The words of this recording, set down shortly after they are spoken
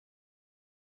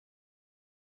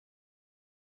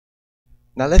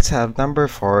Now let's have number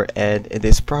 4, and in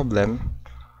this problem,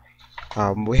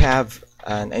 we have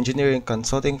an engineering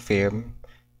consulting firm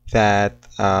that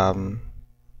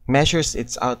measures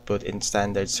its output in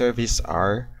standard service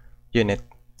hour unit.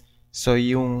 So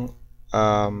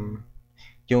um,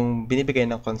 yung binibigay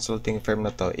ng consulting firm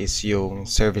na to is yung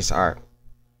service hour.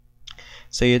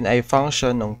 So yun ay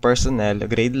function ng personnel,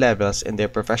 grade levels, and their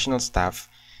professional staff.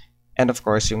 And of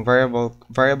course, yung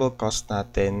variable cost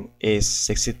natin is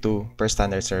 62 per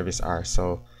standard service hour.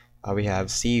 So we have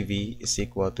CV is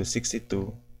equal to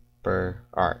 62 per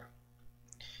hour.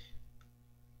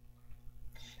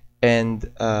 And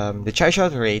the charge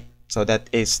out rate, so that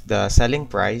is the selling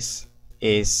price,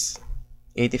 is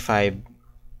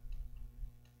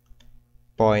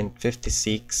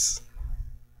 85.56,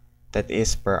 that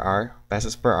is per hour,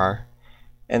 pesos per hour.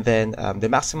 And then the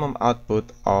maximum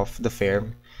output of the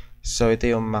firm, so ito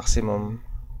yung maximum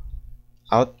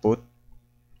output.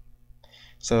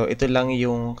 So ito lang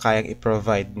yung kayang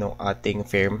i-provide ng ating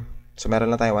firm. So meron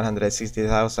lang tayo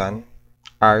 160,000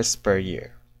 hours per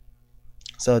year.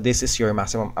 So this is your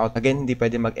maximum out. Again, hindi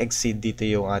pwede mag-exceed dito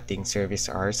yung ating service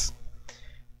hours.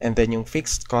 And then yung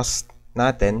fixed cost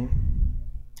natin,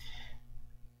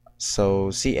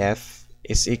 so CF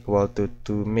is equal to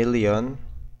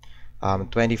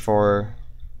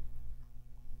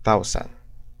 2,024,000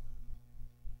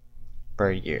 per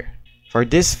year. For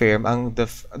this firm, the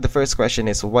first question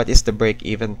is, what is the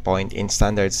break-even point in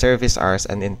standard service hours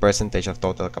and in percentage of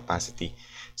total capacity?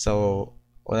 So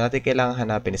una natin kailangan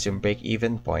hanapin is yung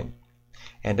break-even point.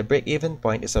 And the break-even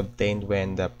point is obtained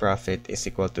when the profit is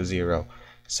equal to 0.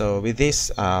 So with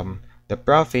this, the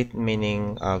profit,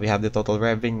 meaning we have the total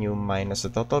revenue minus the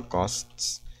total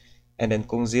costs. And then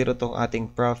kung 0 tong ating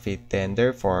profit, then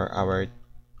therefore our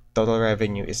total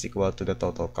revenue is equal to the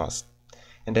total cost.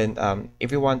 And then if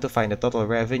we want to find the total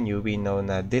revenue, we know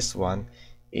na this one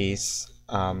is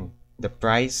the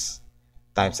price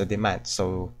times the demand.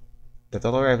 So the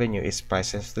total revenue is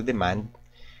price times the demand.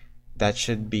 That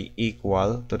should be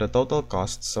equal to the total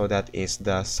cost. So that is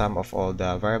the sum of all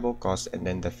the variable costs and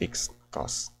then the fixed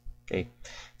costs. Okay.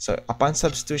 So upon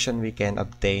substitution, we can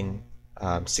obtain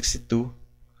 62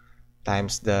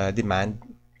 times the demand.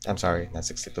 I'm sorry, not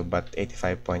 62, but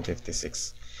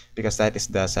 85.56, because that is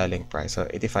the selling price. So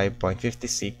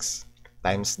 85.56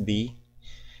 times D,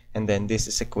 and then this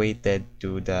is equated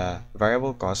to the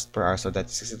variable cost per hour. So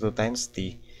that's 62 times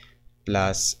D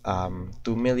plus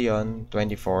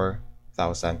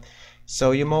 2,024,000.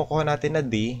 So yung makukuha natin na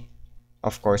D,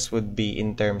 of course, would be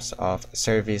in terms of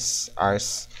service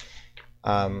hours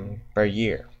per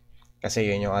year. Kasi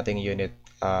yun yung ating unit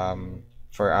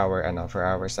for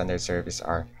our standard service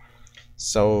hour.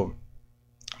 So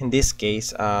in this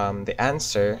case, the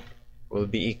answer will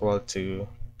be equal to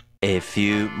A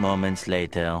few moments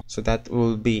later. So that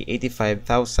will be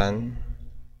 85,000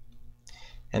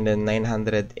 and then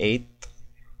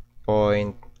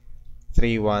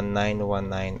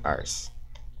 908.31919 hours.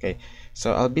 Okay,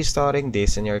 so I'll be storing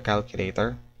this in your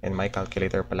calculator, in my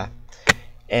calculator pala.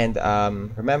 And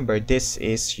remember, this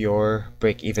is your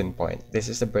break-even point. This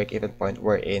is the break-even point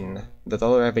wherein the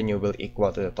total revenue will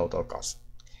equal to the total cost.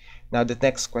 Now the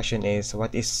next question is,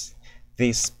 what is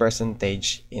this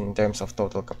percentage in terms of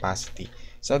total capacity?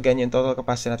 So again, yung total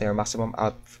capacity natin, or maximum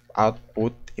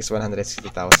output is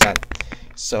 160,000.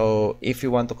 So if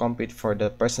you want to compute for the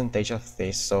percentage of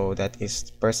this, so that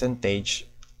is percentage,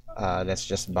 let's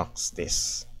just box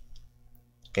this.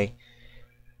 Okay.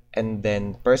 And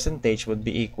then percentage would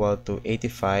be equal to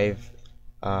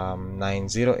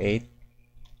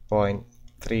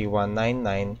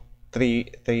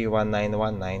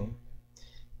 85,908.31919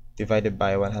 divided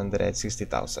by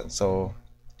 160,000. So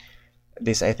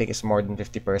this, I think, is more than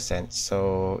 50%.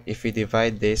 So if we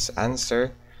divide this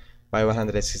answer by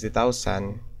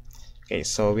 160,000, okay,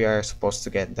 so we are supposed to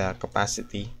get the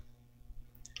capacity,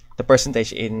 the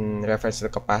percentage in reference to the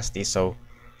capacity. So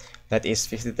that is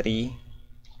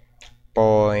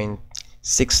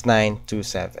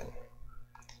 53.6927.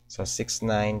 So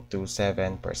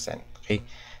 6927%. Okay,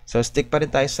 so stick pa rin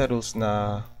tayo sa rules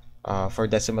na for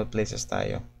decimal places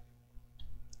tayo.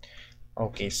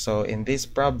 Okay, so in this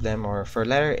problem, or for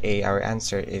letter A, our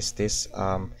answer is this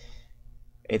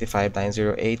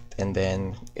 85,908, and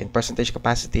then in percentage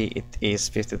capacity it is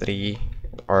 53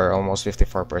 or almost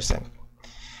 54%.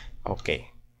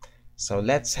 Okay, so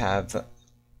let's have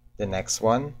the next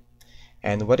one.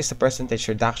 And what is the percentage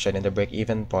reduction in the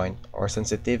break-even point or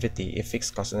sensitivity if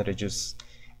fixed costs are reduced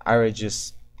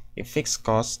if fixed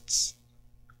costs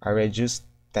are reduced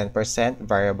 10%,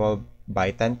 variable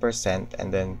by 10%,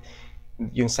 and then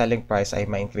yung selling price ay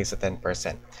ma-increase sa 10%.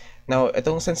 Now,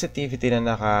 itong sensitivity na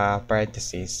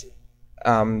naka-parenthesis,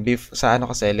 sa ano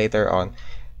kasi later on,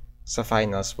 sa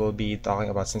finals, we'll be talking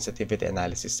about sensitivity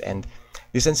analysis. And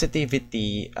the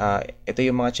sensitivity, ito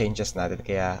yung mga changes natin.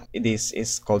 Kaya this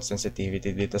is called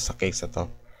sensitivity dito sa case na to,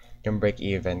 yung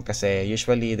break-even. Kasi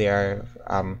usually they are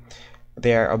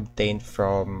obtained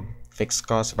from fixed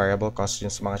cost, variable cost,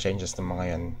 yung sa mga changes ng mga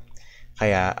yan.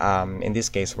 Kaya in this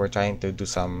case, we're trying to do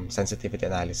some sensitivity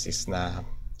analysis na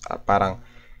parang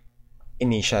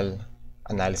initial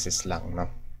analysis lang, no?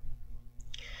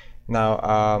 Now,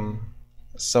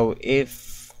 so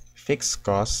if fixed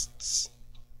costs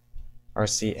or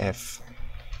CF,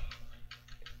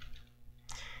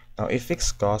 now if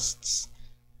fixed costs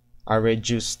are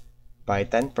reduced by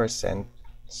 10%,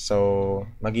 so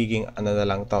magiging ano na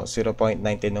lang to, 0.90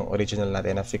 ng original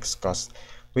natin na fixed cost,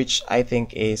 which I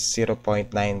think is 0.90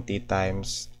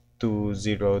 times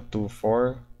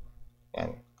 2024.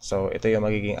 Yan. So ito yung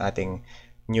magiging ating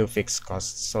new fixed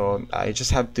cost. So I just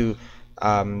have to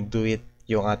do it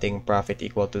yung ating profit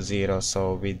equal to 0.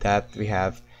 So with that, we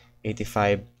have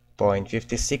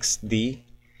 85.56D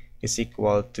is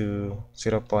equal to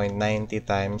 0.90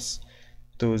 times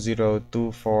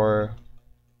 2024,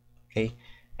 okay,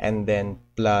 and then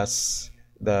plus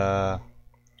the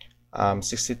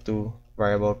 62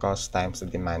 variable cost times the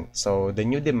demand. So the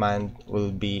new demand will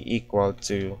be equal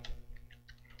to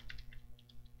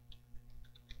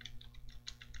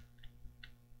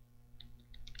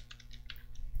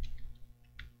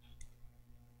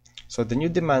So the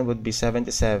new demand would be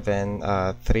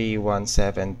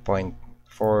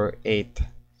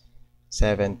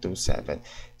 77,317.48727.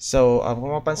 So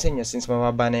kung mapansin nyo, since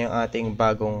mababa na yung ating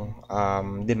bagong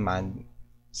demand,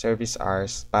 service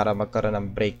hours, para magkaroon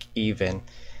ng break-even,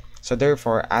 so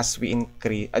therefore, as we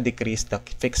decrease the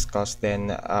fixed cost,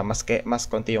 then mas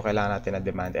konti yung kailangan natin na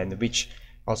demand, and which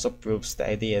also proves the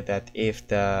idea that if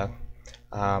the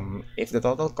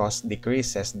total cost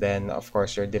decreases, then of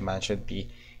course your demand should be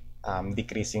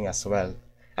decreasing as well.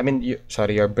 I mean,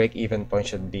 your break-even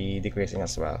point should be decreasing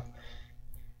as well.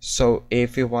 So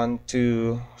if you want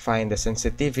to find the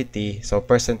sensitivity, so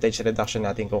percentage reduction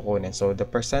natin kukunin. So the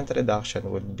percent reduction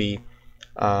would be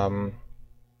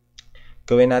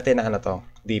gawin natin na ano to,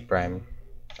 D prime.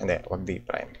 Hindi, wag D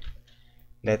prime.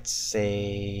 Let's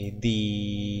say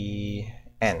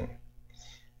DN.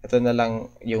 Ito na lang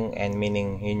yung N,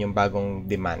 meaning yun yung bagong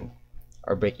demand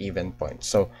or break-even point.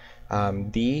 So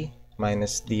D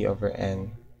minus D over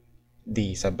N,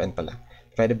 D sub N pala,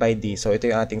 divided by D. So ito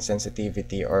yung ating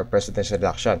sensitivity or percentage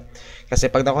reduction.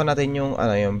 Kasi pag nakuha natin yung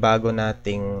yung bago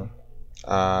nating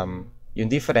yung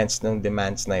difference ng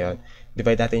demands na yon,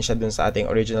 divide natin siya dun sa ating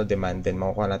original demand, then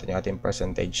makukuha natin yung ating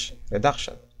percentage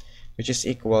reduction, which is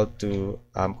equal to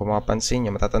kung mapapansin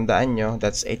nyo, matatandaan nyo,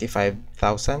 that's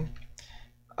 85,000.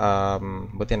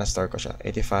 Buti na store ko siya,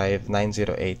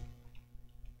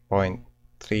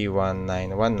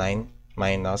 85,908.31919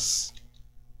 minus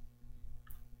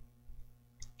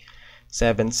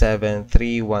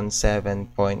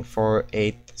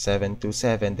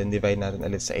 77,317.48727, then divide natin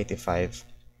ulit sa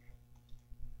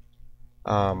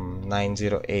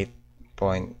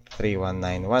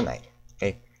 85,908.31919.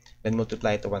 Okay, then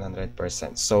multiply it to 100%.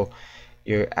 So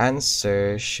your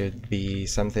answer should be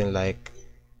something like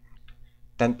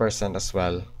 10% as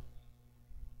well.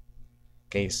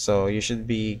 Okay, so you should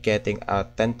be getting a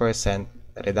 10%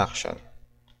 reduction.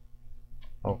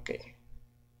 Okay.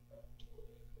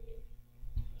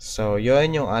 So,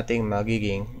 yun yung ating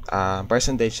magiging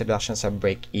percentage reduction sa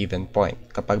break-even point.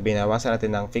 Kapag binawasan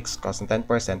natin ng fixed cost ng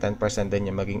 10%, 10% din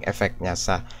yung maging effect niya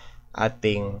sa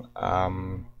ating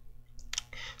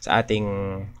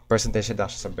percentage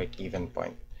reduction sa break-even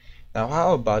point. Now,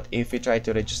 how about if we try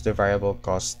to reduce the variable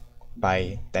cost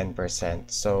by 10%?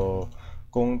 So,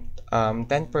 kung 10%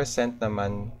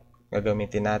 naman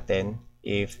gagamitin natin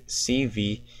if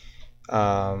CV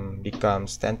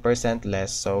becomes 10%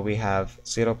 less, so we have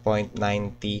 0.90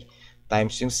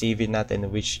 times yung CV natin,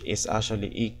 which is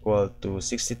actually equal to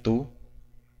 62,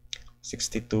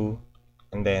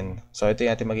 and then so ito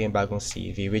yung ating magiging bagong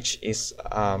CV, which is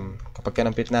kapag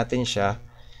kinampit natin siya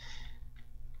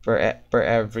for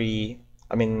every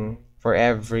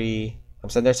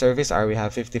standard service hour, we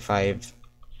have 55.8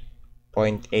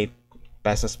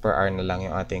 pesos per hour na lang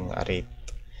yung ating rate.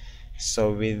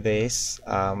 So with this,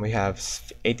 we have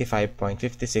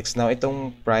 85.56. Now,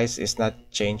 itong price is not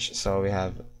changed. So we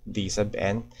have D sub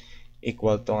N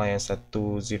equal to ngayon sa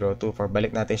 2024.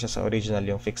 Balik natin siya sa original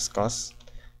yung fixed cost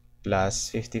plus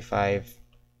 55.8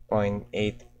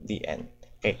 DN.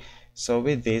 Okay. So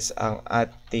with this, ang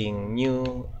ating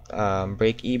new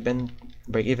break-even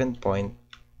point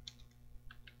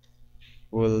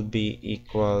will be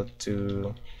equal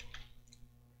to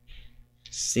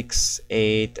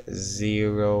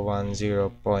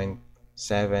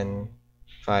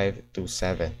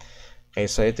 68010.7527. Okay,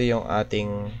 so ito yung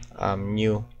ating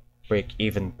new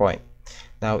break-even point.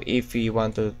 Now, if we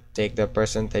want to take the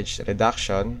percentage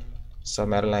reduction, so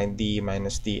meron lang d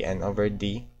minus dn over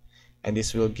d, and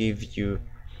this will give you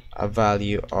a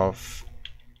value of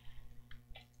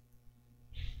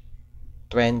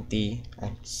 20,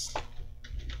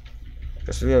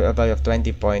 this will be a value of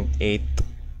 20.83.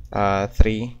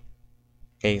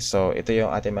 Okay, so ito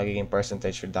yung ating magiging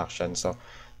percentage reduction. So,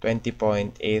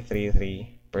 20.833%.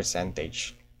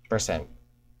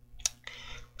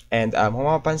 And kung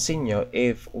mapapansin nyo,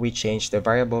 if we change the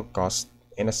variable cost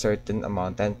in a certain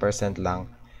amount, 10%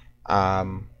 lang,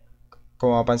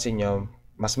 kung mapapansin nyo,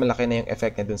 mas malaki na yung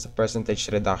effect na dun sa percentage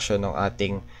reduction ng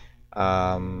ating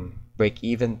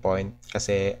break-even point.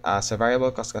 Kasi sa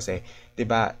variable cost kasi, di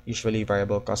ba, usually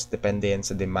variable cost depende yan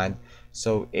sa demand.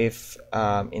 So if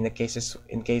in cases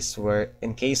where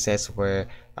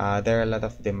there are a lot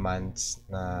of demands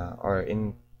na, or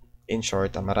in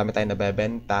short, marami tayong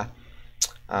nabebenta,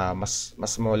 mas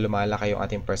mo lumalaki yung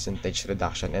ating percentage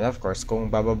reduction. And of course, kung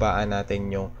bababaan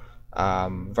natin yung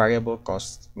variable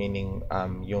cost, meaning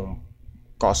yung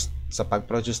cost sa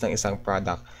pag-produce ng isang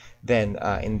product, then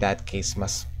in that case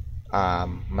mas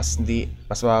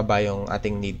bababa yung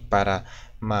ating need para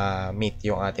ma-meet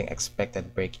yung ating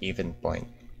expected break-even point.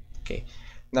 Okay.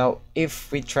 Now, if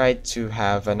we try to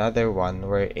have another one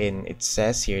wherein it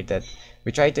says here that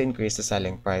we try to increase the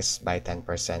selling price by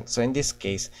 10%. So in this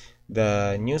case,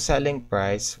 the new selling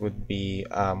price would be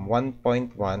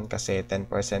 1.1 kasi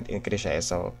 10% increase siya,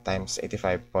 so times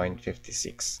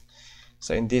 85.56.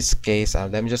 So in this case,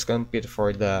 let me just compute for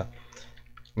the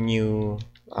new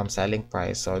selling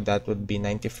price. So that would be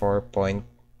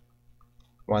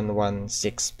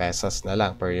 94.116 pesos na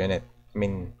lang per unit. I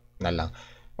mean, na lang.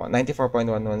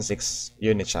 94.116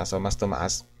 units siya. So mas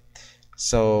tumaas.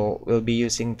 So we'll be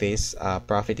using this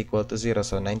profit equal to 0.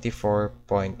 So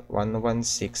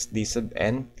 94.116 d sub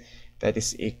n, that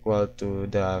is equal to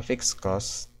the fixed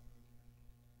cost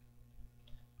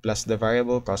plus the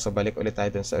variable cost. So balik ulit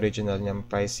tayo dun sa original niyang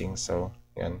pricing. So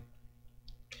yun.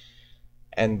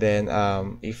 And then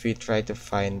if we try to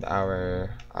find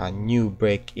our new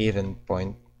break-even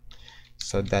point,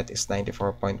 so that is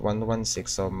 94.116.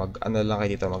 So ano lang kayo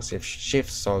dito, mag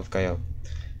shift solve kayo.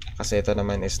 Kasi ito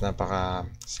naman is napaka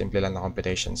simple lang na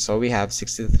computation. So we have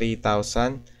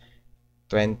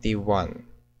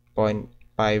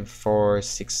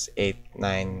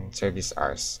 63,021.54689 service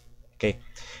hours. Okay.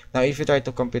 Now if you try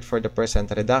to compute for the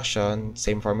percent reduction,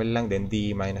 same formula lang din,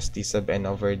 d minus d sub n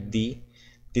over d.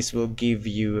 This will give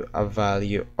you a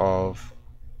value of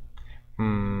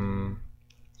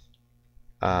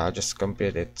I'll just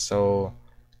compute it. So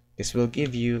this will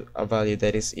give you a value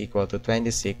that is equal to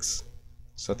 26.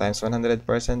 So times 100%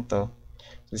 to.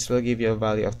 This will give you a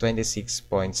value of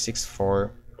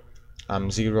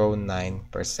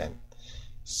 26.6409%.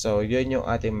 So yun yung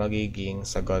ating magiging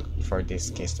sagot for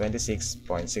this case,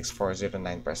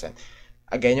 26.6409%.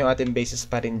 Again, yung ating basis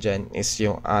pa rin dyan is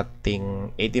yung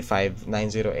ating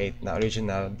 85,908 na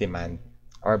original demand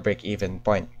or break-even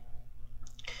point.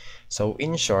 So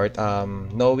in short,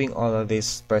 knowing all of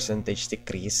this percentage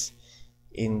decrease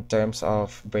in terms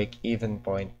of break-even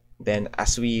point, then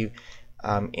as we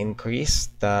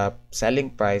increase the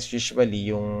selling price,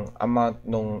 usually yung amount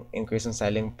nung increase ng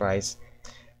selling price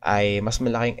ay mas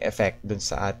malaking effect dun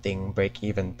sa ating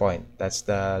break-even point. That's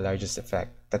the largest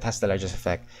effect. That has the largest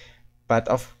effect. But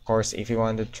of course, if you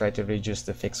want to try to reduce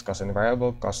the fixed cost and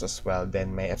variable cost as well,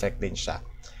 then may effect din siya.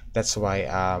 That's why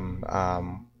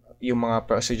yung mga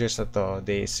procedures na to,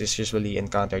 this is usually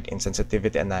encountered in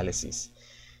sensitivity analysis.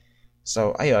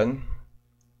 So ayun,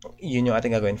 yun yung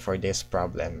ating gagawin for this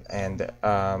problem. And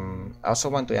I also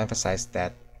want to emphasize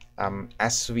that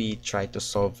as we try to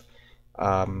solve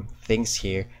things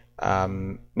here,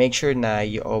 make sure na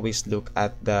you always look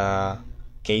at the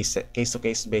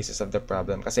case-to-case basis of the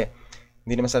problem. Kasi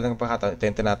hindi naman sa pagkakataon ito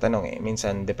yung tinatanong eh.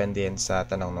 Minsan depende yan sa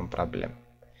tanong ng problem.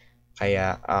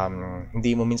 Kaya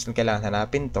hindi mo minsan kailangan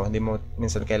hanapin to, hindi mo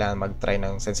minsan kailangan mag-try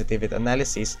ng sensitivity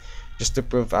analysis just to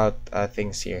prove out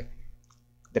things here.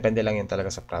 Depende lang yun talaga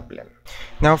sa problem.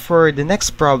 Now for the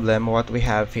next problem, what we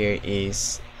have here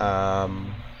is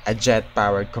a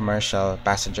jet-powered commercial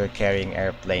passenger carrying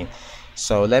airplane.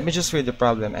 So let me just read the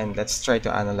problem and let's try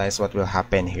to analyze what will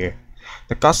happen here.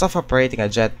 The cost of operating a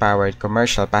jet-powered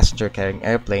commercial passenger-carrying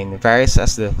airplane varies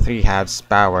as the 3/2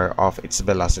 power of its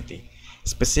velocity.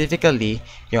 Specifically,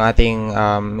 yung ating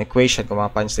equation, kung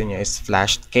mapapansin nyo, is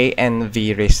flashed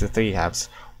knv raised to 3/2,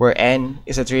 where N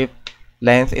is a trip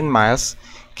length in miles,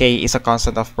 K is a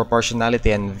constant of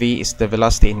proportionality, and V is the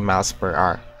velocity in miles per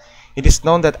hour. It is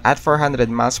known that at 400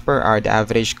 miles per hour, the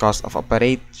average cost of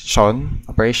operation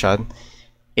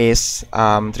is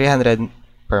 300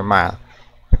 per mile.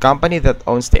 The company that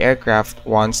owns the aircraft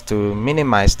wants to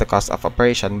minimize the cost of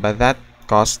operation, but that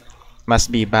cost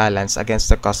must be balanced against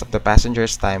the cost of the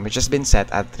passenger's time, which has been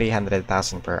set at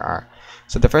 300,000 per hour.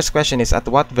 So the first question is, at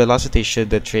what velocity should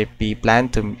the trip be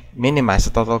planned to minimize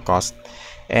the total cost?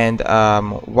 And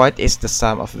what is the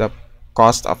sum of the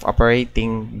cost of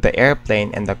operating the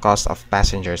airplane and the cost of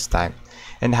passengers' time?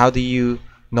 And how do you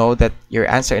know that your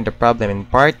answer in the problem in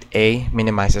part A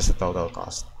minimizes the total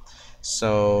cost?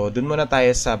 So, dun muna tayo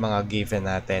sa mga given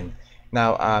natin.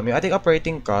 Now, yung ating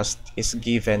operating cost is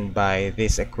given by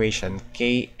this equation,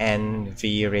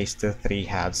 KNV raised to 3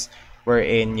 halves,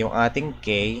 wherein yung ating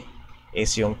K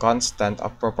is yung constant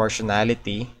of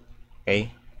proportionality, okay?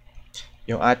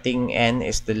 Yung ating N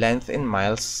is the length in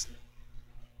miles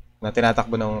na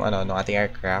tinatakbo ng ating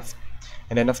aircraft.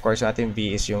 And then, of course, yung ating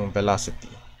V is yung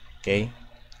velocity, okay?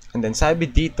 And then, sabi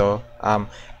dito,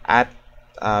 at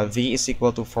V is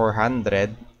equal to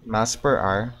 400 miles per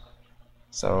hour.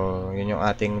 So, yun yung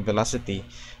ating velocity.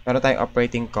 Meron tayong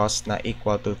operating cost na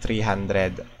equal to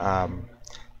 300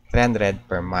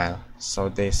 per mile. So,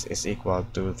 this is equal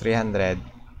to 300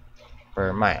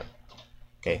 per mile.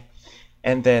 Okay.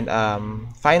 And then,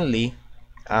 finally,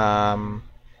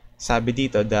 sabi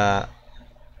dito, the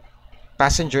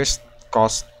passenger's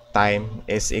cost time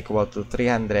is equal to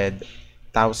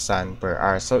 300,000 per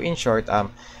hour. So, in short,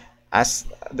 as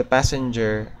the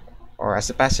passengers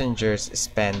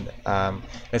spend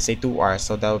let's say 2 hours,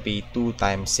 so that will be 2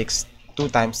 times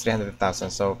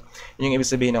 300,000. So yun yung ibig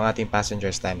sabihin ng ating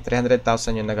passengers time,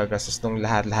 300,000 yung nagagastos ng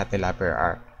lahat nila per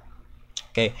hour.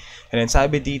 Okay, and then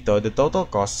sabi dito the total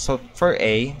cost. So for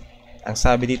A, ang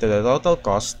sabi dito the total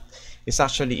cost is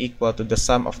actually equal to the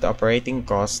sum of the operating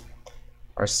cost,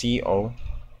 or CO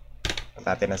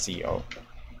natin na CO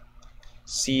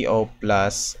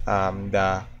plus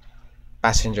the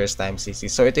passengers times CC.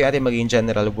 So ito yung ating maging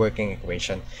general working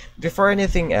equation. Before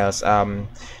anything else,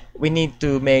 we need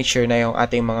to make sure na yung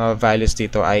ating mga values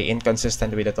dito ay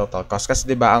inconsistent with the total cost. Kasi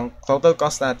diba, ang total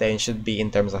cost natin should be in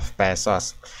terms of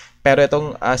pesos. Pero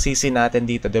itong CC natin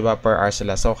dito, diba, per hour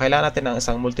sila. So kailangan natin ng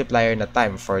isang multiplier na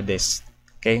time for this.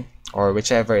 Okay? Or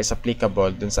whichever is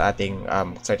applicable dun sa ating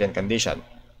certain condition.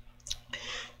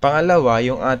 Pangalawa,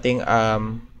 yung ating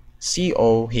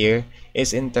CO here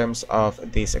is in terms of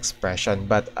this expression,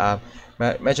 but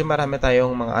medyo marami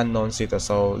tayong mga unknowns dito,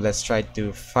 so let's try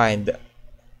to find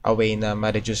a way na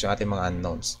ma-reduce yung ating mga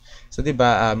unknowns. So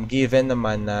diba, given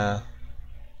naman na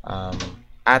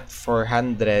at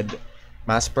 400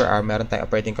 miles per hour, meron tayong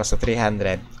operating cost of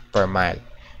 300 per mile.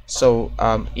 So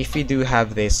if we do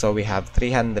have this, so we have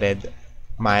 300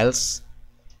 miles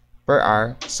per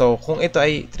hour. So kung ito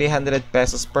ay 300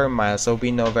 pesos per mile, so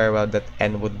we know very well that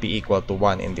N would be equal to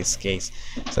 1 in this case.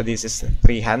 So this is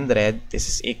 300, this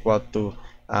is equal to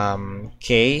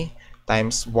K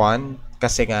times 1,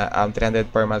 kasi nga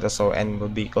 300 per mile, so N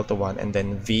would be equal to 1, and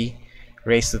then V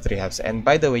raised to 3 halves. And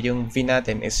by the way, yung V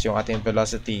natin is yung ating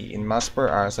velocity in miles per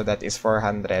hour, so that is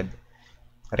 400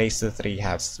 raised to 3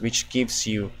 halves, which gives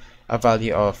you a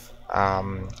value of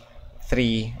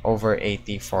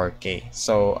 3/84K.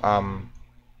 So,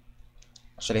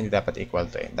 actually, hindi dapat equal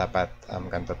to dapat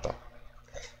ganito to.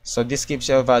 So, this gives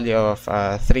you a value of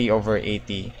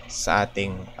 3/80 sa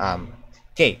ating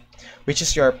K, which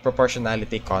is your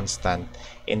proportionality constant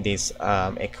in this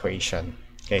equation.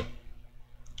 Okay.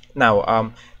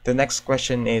 Now, the next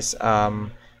question is,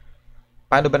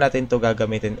 paano ba natin to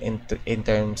gagamitin in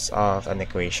terms of an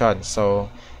equation? So,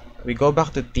 we go back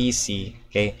to TC,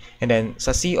 okay? And then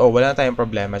sa CO, wala na tayong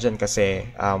problema dyan kasi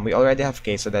we already have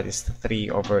K, so that is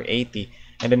 3/80.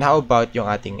 And then how about yung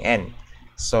ating N?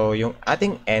 So yung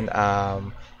ating N,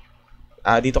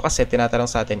 dito kasi tinatanong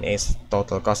sa atin is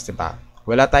total cost, diba?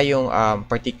 Wala tayong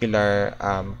particular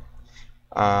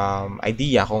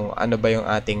idea kung ano ba yung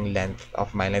ating length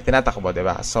of mile na tinatakbo,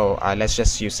 diba? So let's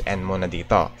just use N muna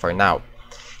dito for now.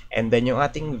 And then yung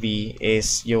ating V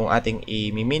is yung ating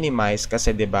i-minimize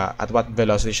kasi diba, at what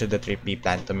velocity should the trip be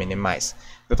planned to minimize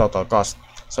the total cost.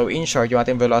 So in short, yung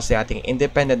ating velocity, ating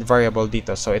independent variable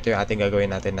dito. So ito yung ating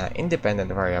gagawin natin na independent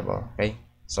variable. Okay?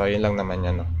 So yun lang naman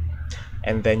yan. No?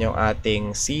 And then yung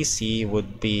ating CC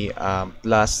would be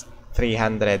plus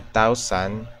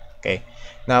 300,000. Okay?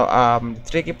 Now, the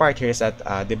tricky part here is that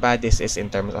diba, this is in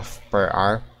terms of per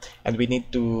hour. And we need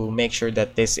to make sure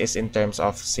that this is in terms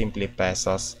of simply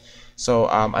pesos. So,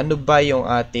 ano ba yung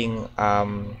ating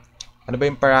Ano ba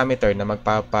yung parameter na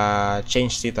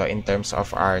magpapa-change dito in terms of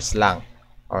R's lang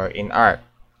or in R?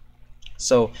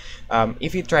 So,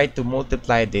 if you try to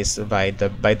multiply this by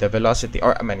the velocity,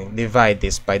 or I mean, divide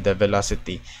this by the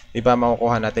velocity, di ba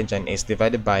makukuha natin dyan is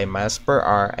divided by miles per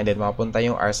hour, and then mapunta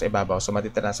yung R sa ibabaw, so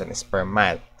matitirasan is per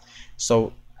mile.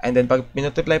 So, and then pag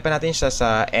multiply pa natin siya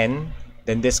sa n,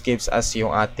 then this gives us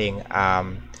yung ating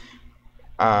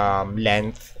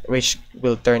length, which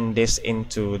will turn this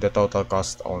into the total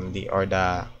cost only, or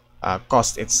the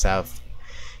cost itself.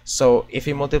 So if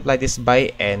you multiply this by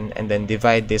n and then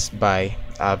divide this by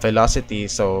velocity,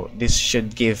 so this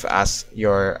should give us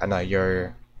your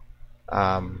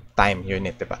time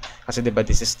unit, diba? Kasi diba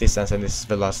this is distance and this is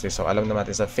velocity. So alam naman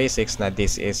natin sa physics na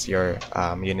this is your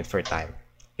unit for time.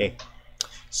 Okay.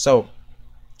 So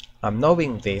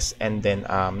knowing this, and then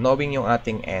knowing yung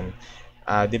ating n,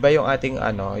 diba yung ating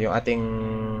yung ating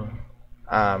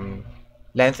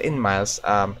length in miles,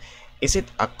 is it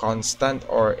a constant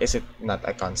or is it not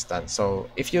a constant? So,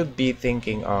 if you'd be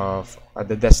thinking of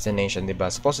the destination,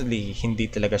 diba? Supposedly, hindi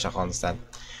talaga siya constant.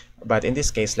 But in this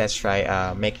case, let's try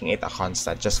making it a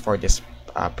constant just for this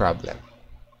problem.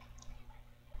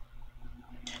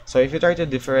 So, if you try to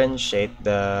differentiate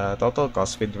the total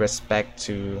cost with respect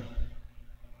to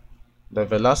the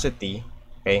velocity,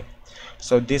 okay,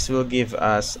 so this will give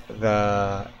us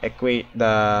the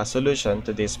solution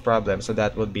to this problem. So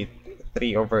that would be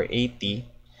 3/80,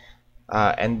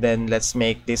 and then let's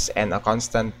make this n a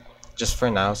constant just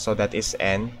for now, so that is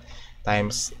n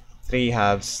times 3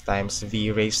 halves times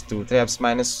v raised to 3 halves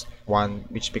minus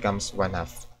 1, which becomes 1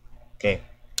 half. Okay,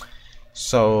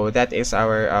 so that is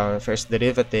our first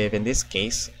derivative in this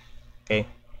case. Okay,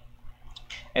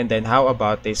 and then how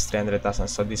about this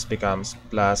 300,000? So this becomes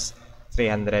plus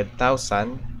 300,000,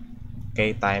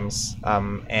 okay, times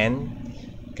n.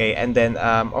 Okay, and then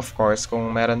of course,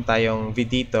 kung meron tayong v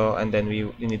dito, and then we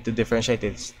need to differentiate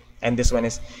it, and this one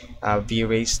is v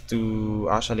raised to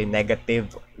actually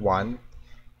negative 1,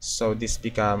 so this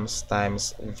becomes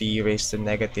times v raised to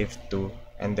negative 2,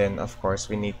 and then of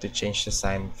course we need to change the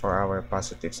sign for our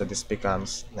positive, so this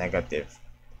becomes negative.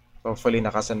 Hopefully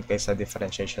nakasunod kayo sa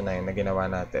differentiation na yun na ginawa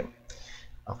natin.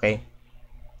 Okay,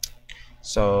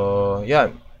 so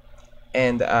yan,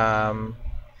 and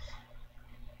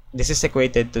this is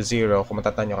equated to 0 kung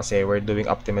matatanda nyo, kasi we're doing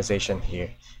optimization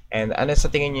here. And ano sa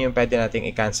tingin nyo yung pwede nating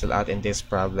i-cancel out in this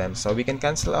problem? So we can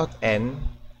cancel out n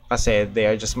kasi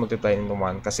they are just multiplied into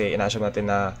 1, kasi in-assume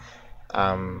natin na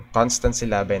constant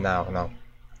sila by now, no?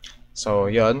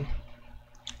 So yon,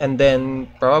 and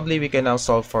then probably we can now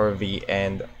solve for v,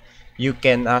 and you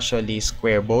can actually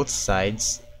square both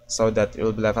sides so that it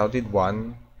will be left out with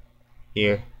 1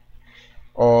 here.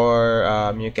 Or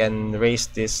you can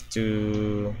raise this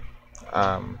to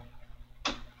I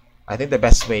think the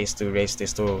best way is to raise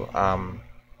this to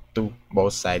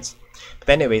both sides.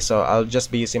 But anyway, so I'll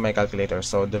just be using my calculator.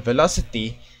 So the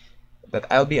velocity that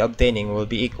I'll be obtaining will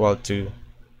be equal to,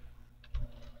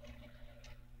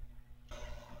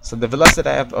 so the velocity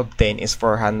that I have obtained is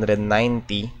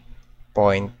 490.6813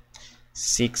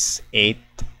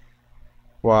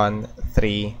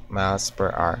 miles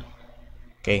per hour.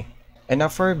 Okay. And now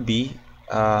for B,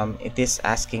 it is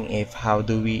asking if how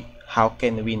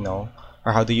can we know,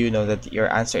 or how do you know that your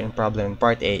answer in problem in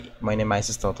part A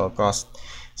minimizes total cost?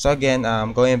 So again,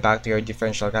 going back to your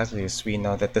differential calculus, we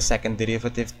know that the second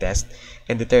derivative test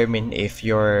can determine if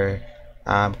your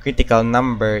critical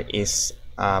number is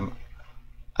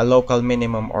a local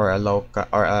minimum or a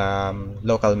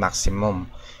local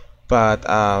maximum. But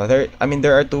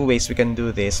there are two ways we can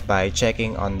do this. By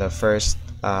checking on the first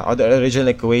or the original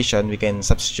equation, we can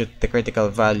substitute the critical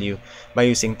value by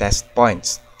using test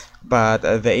points. But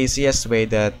the easiest way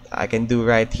that I can do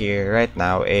right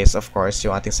now is of course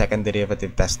yung ating second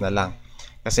derivative test na lang.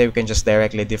 Kasi we can just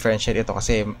directly differentiate ito,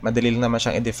 kasi madali lang naman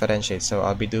siyang i-differentiate. So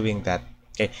I'll be doing that.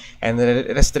 Okay. And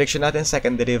the restriction natin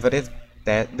second derivative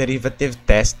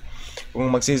test, kung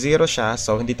magsi-zero siya,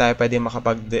 so hindi tayo pwede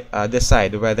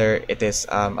makapag-decide whether it is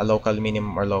a local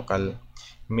minimum or local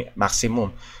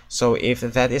maximum. So if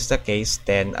that is the case,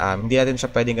 then hindi natin siya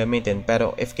pwedeng gamitin.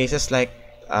 Pero if cases like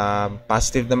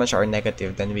positive naman siya or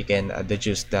negative, then we can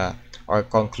deduce or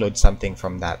conclude something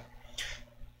from that.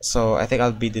 So I think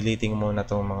I'll be deleting muna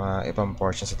itong mga ibang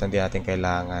portions at hindi natin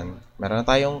kailangan. Meron na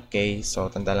tayong k, so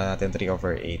tanda lang natin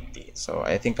 3/80. So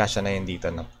I think kasya na yun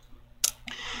dito, no?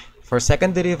 For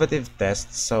second derivative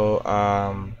test, so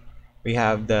we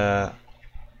have the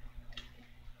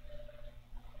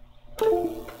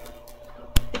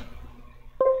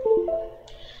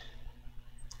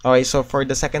okay, so for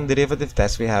the second derivative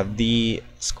test, we have d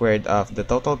squared of the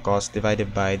total cost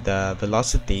divided by the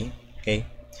velocity. Okay,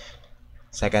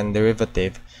 second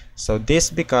derivative. So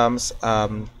this becomes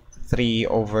 3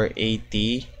 over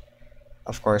 80,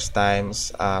 of course,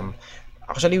 times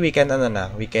actually we can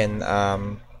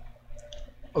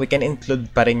we can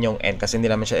include pa rin yung n kasi hindi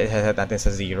naman siya i-set natin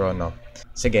sa 0, no?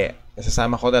 Sige,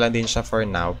 isasama ko na lang din siya for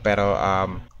now, pero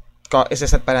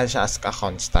isa-set pa natin siya as a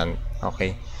constant.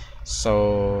 Okay.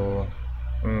 So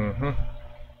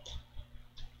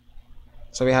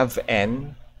so we have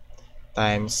n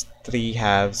times 3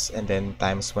 halves and then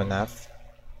times 1 half.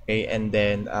 Okay, and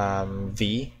then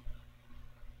v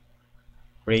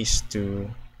raised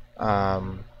to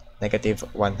negative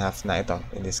 1 half na ito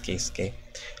in this case. Okay,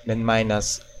 then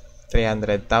minus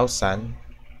 300,000.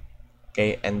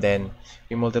 Okay, and then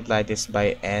we multiply this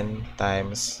by n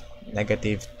times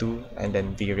negative 2 and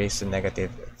then v raised to negative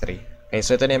 3. Okay,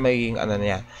 so ito na yung magiging ano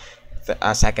niya,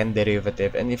 second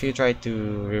derivative. And if you try to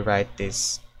rewrite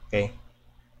this, okay,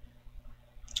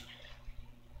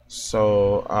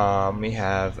 so we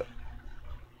have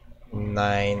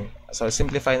 9. So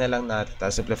simplify na lang natin.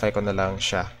 Simplify ko na lang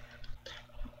siya.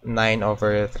 9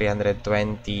 over 320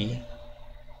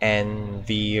 n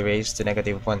v raised to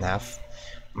negative 1 half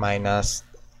minus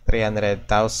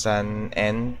 300,000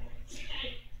 n.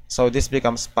 So this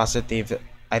becomes positive,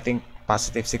 I think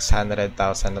positive 600,000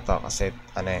 na to kasi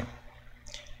ano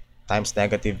times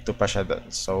negative 2 pa siya doon.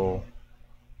 So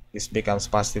this becomes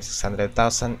positive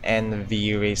 600,000 n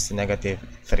v raised to negative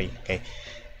 3. Okay,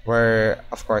 where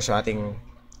of course yung ating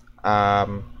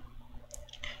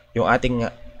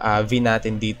v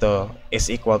natin dito is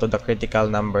equal to the critical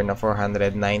number na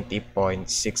 490.6813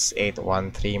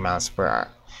 miles per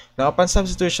hour. Now, upon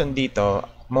substitution dito,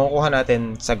 makukuha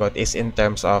natin sagot is in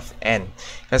terms of n.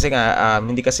 Kasi nga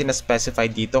hindi kasi na-specify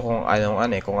dito kung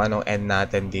anong n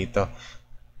natin dito.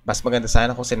 Mas maganda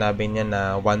sana kung sinabi niya na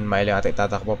 1 mile yung ating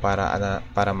tatakbo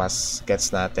para mas gets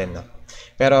natin, no?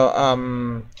 Pero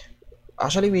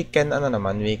actually we can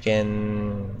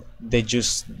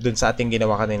deduce dun sa ating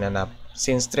ginawa kanina na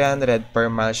since 300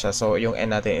 per mile siya, so yung n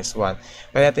natin is 1.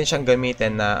 Pwede natin siyang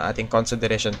gamitin na ating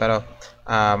consideration, pero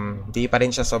di pa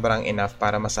rin siya sobrang enough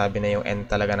para masabi na yung n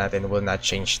talaga natin will not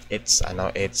change its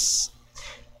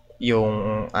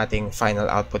yung ating final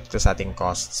output to sa ating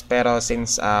costs. Pero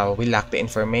since we lack the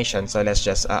information, so let's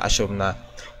just assume na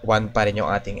 1 pa rin yung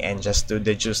ating n just to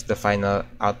deduce the final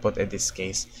output in this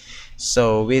case.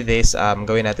 So with this,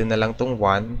 gawin natin na lang tong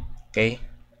 1, okay?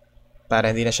 Para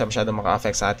hindi na siya masyadong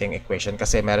maka-affect sa ating equation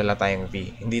kasi meron lang tayong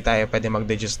v. Hindi tayo pwede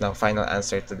mag-deduce ng final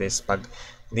answer to this pag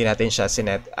hindi natin siya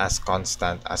sinet as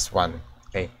constant as 1.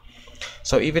 Okay?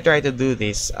 So if we try to do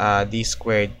this, d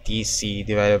squared tc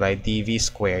divided by dv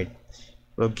squared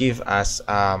will give us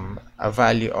a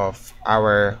value of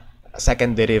our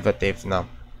second derivative, no?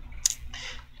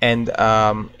 And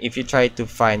if you try to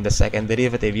find the second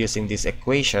derivative using this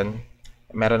equation,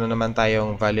 meron na naman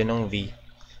tayong value ng v.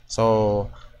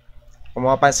 So kung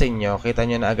mapapansin nyo, kita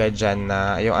nyo na agad dyan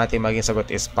na yung ating maging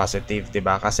sagot is positive,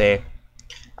 diba? Kasi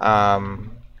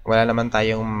wala naman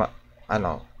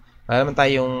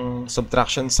tayong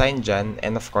subtraction sign dyan,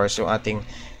 and of course yung ating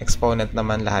exponent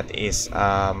naman lahat is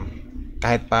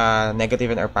kahit pa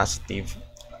negative or positive,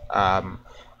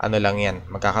 lang yan,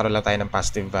 magkakaroon lang tayo ng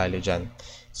positive value dyan.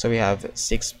 So we have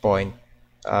 6.3484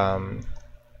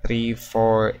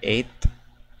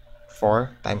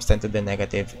 times 10 to the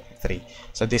negative 3.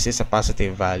 So this is a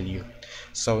positive value.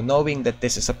 So knowing that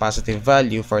this is a positive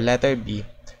value for letter B,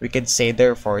 we could say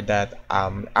therefore that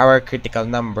our critical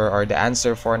number, or the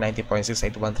answer for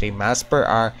 90.6813 miles per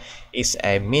hour, is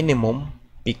a minimum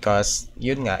because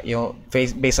yun nga, yung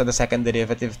based on the second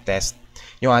derivative test,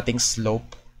 yung ating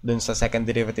slope dun sa second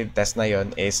derivative test na yon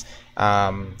is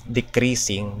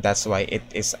decreasing. That's why it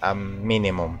is a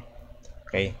minimum.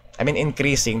 Okay? I mean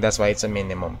increasing, that's why it's a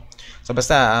minimum. So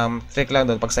basta trick lang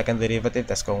doon pag second derivative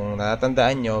test, kung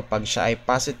natatandaan nyo, pag siya ay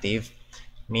positive,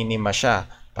 minima siya.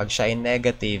 Pag siya ay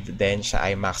negative, then siya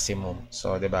ay maximum.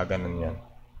 So 'di ba, ganun 'yan.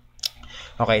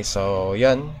 Okay, so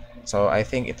 'yun. So I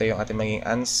think ito yung ating maging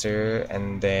answer,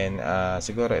 and then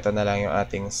siguro ito na lang yung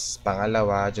ating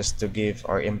pangalawa just to give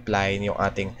or imply yung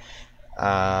ating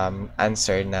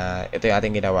answer na ito yung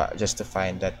ating ginawa just to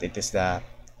find that it is the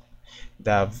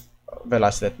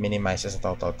velocity that minimizes the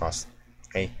total cost.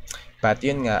 Okay? But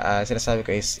yun nga, sinasabi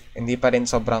ko is hindi pa rin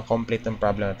sobrang complete ng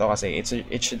problem na to kasi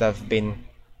it should have been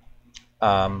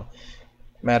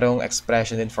merong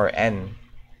expression din for n,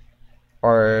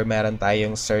 or meron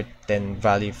tayong certain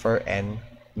value for n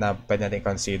na pwede natin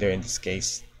consider in this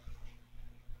case.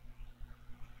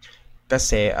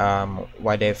 Kasi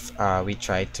what if we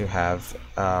try to have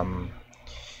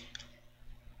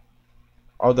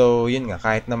although yun nga,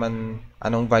 kahit naman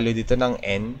anong value dito ng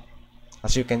n,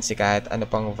 As you can see, kahit ano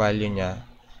pang value niya,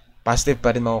 positive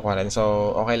pa rin makukuha natin.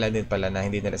 So, okay lang din pala na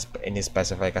hindi nila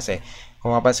in-specify kasi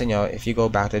kung mapansin nyo, if you go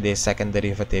back to this second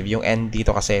derivative, yung n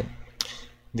dito kasi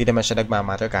hindi naman siya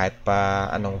nagmamatter kahit pa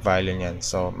anong value niyan.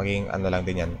 So, maging ano lang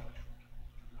din yan.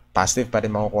 Positive pa rin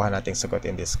makukuha nating sagot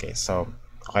in this case. So,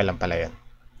 okay lang pala yan.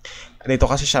 Dito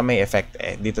kasi siya may effect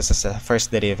dito sa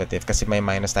first derivative kasi may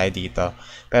minus tayo dito.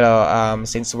 Pero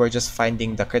since we're just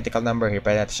finding the critical number here,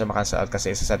 pwede natin siya makancel out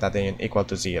kasi isa-set natin yun equal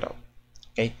to 0.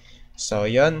 Okay? So,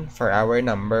 yun for our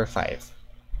number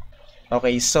 5.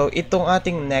 Okay, so itong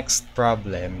ating next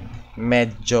problem,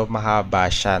 medyo mahaba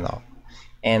siya, no?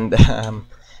 And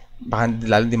baka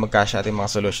lalo din magkasya ating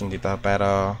mga solution dito.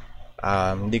 Pero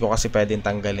hindi ko kasi pwedeng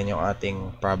tanggalin yung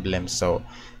ating problem. So,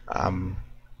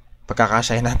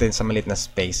 pagkakasyahin natin sa maliit na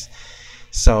space.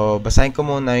 So, basahin ko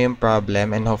muna yung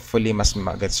problem and hopefully mas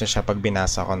magets nyo siya pag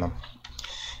binasa ko, no?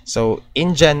 So,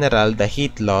 in general, the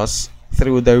heat loss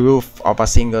through the roof of a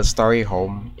single-story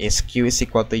home is Q is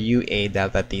equal to UA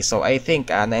delta T. So, I think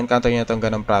na-encounter nyo itong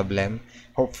ganong problem.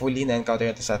 Hopefully, na-encounter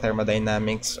nyo ito sa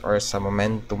thermodynamics or sa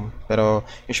momentum. Pero,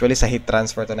 usually sa heat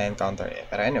transfer ito na-encounter.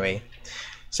 Pero anyway,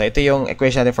 so ito yung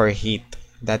equation natin for heat.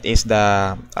 That is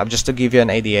the, just to give you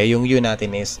an idea, yung U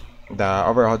natin is the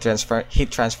overall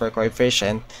heat transfer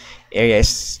coefficient. Area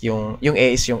is yung A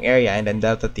is yung area, and then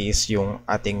delta T is yung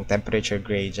ating temperature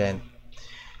gradient.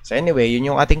 So anyway, yun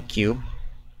yung ating Q.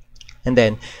 And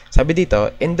then, sabi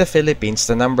dito, in the Philippines,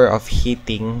 the number of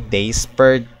heating days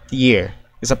per year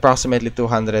is approximately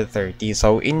 230.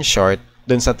 So in short,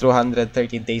 dun sa 230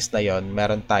 days na yon,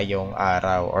 meron tayong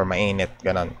araw or mainit,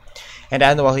 ganon. And the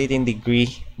annual heating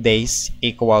degree days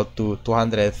equal to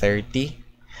 230,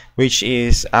 which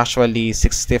is actually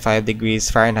 65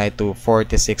 degrees Fahrenheit to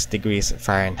 46 degrees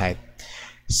Fahrenheit.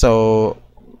 So,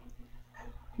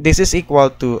 this is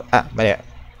equal to, mali.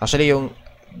 Actually, yung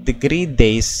degree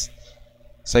days,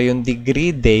 so yung degree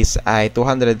days ay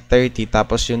 230,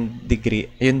 tapos yung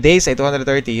days ay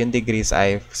 230, yung degrees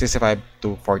ay 65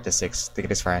 to 46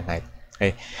 degrees Fahrenheit.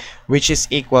 Okay, which is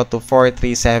equal to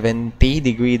 4370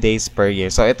 degree days per year.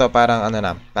 So ito parang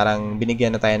parang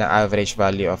binigyan na tayo ng average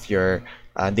value of your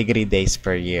degree days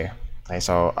per year. Okay,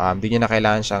 so di nyo na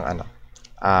kailangan siyang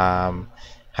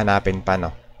hanapin pa, no.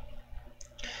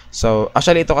 So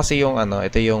actually ito kasi yung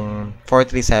ito yung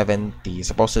 4370.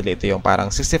 Supposedly ito yung parang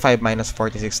 65 minus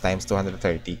 46 times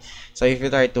 230. So if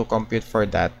you try to compute for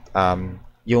that,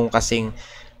 yung kasing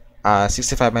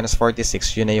 65 minus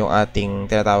 46, yun na yung ating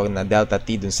tinatawag na delta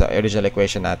T dun sa original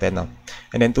equation natin, no?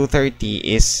 And then 230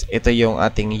 is, ito yung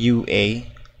ating UA,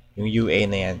 yung UA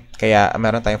na yan. Kaya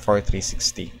meron tayong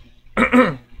 4360.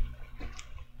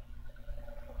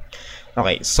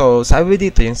 Okay, so sabi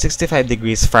dito, yung 65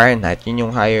 degrees Fahrenheit, yun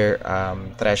yung higher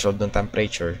threshold ng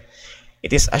temperature.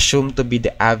 It is assumed to be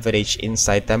the average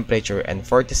inside temperature, and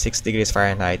 46 degrees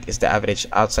Fahrenheit is the average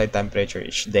outside temperature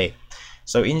each day.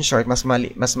 So in short, mas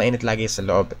mainit lagi sa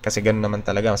loob kasi ganoon naman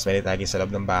talaga, mas mainit lagi sa loob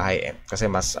ng bahay kasi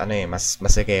mas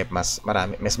masikip, mas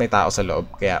may tao sa loob,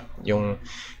 kaya yung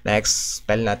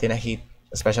na-expel natin na heat,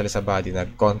 especially sa body,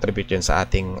 nag-contribute yun sa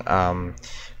ating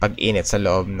pag-init sa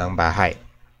loob ng bahay.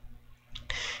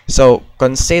 So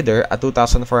consider a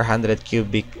 2,400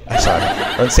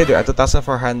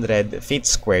 feet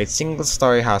squared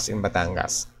single-story house in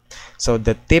Batangas. So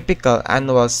the typical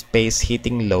annual space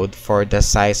heating load for the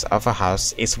size of a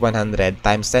house is 100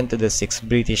 times 10 to the 6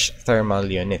 British thermal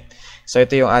unit. So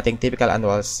ito yung ating typical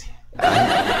annual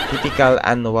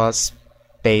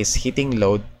space heating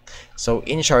load. So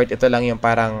in short, ito lang yung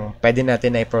parang pwede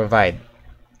natin na i-provide,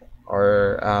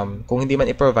 or kung hindi man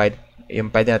i-provide,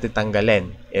 yung pwede natin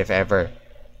tanggalin if ever.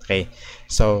 Okay,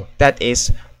 so that is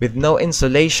with no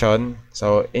insulation.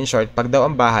 So in short, pag daw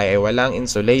ang bahay ay walang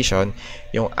insulation,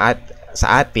 yung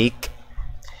sa attic,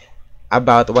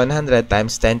 about 100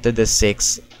 times 10 to the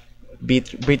 6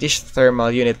 British thermal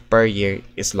unit per year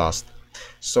is lost.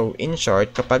 So in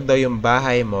short, kapag daw yung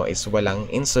bahay mo is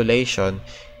walang insulation,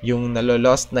 yung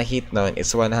nalolost na heat nun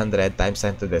is 100 times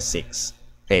 10 to the 6.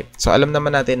 Okay, so alam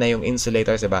naman natin na yung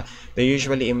insulators, diba, they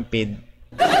usually impede.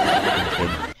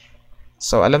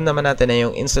 So alam naman natin na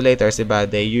yung insulators, diba,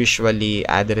 they usually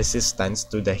add resistance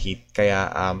to the heat.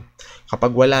 Kaya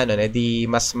kapag wala nun, edi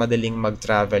mas madaling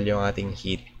mag-travel yung ating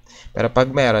heat. Pero pag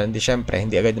meron, di syempre,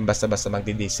 hindi agad yung basta-basta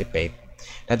magdi-dissipate.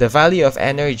 Now, the value of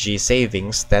energy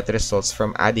savings that results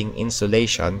from adding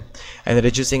insulation and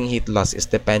reducing heat loss is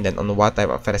dependent on what type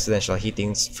of residential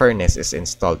heating furnace is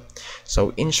installed.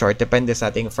 So, in short, depende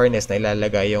sa ating furnace na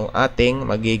ilalagay yung ating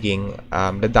magiging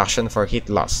reduction for heat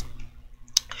loss.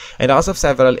 And also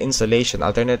several insulation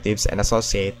alternatives and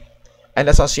associated and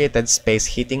associated space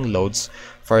heating loads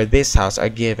for this house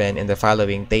are given in the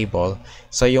following table.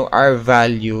 So yung R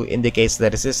value indicates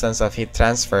the resistance of heat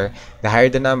transfer. The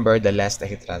higher the number, the less the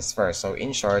heat transfer. So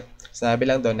in short, sinabi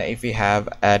lang doon na if we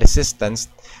have a resistance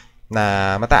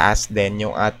na mataas, then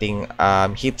yung ating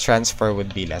heat transfer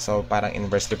would be less. So parang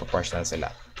inversely proportional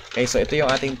sila. Okay, so ito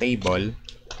yung ating table.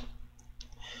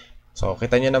 So,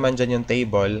 kita nyo naman dyan yung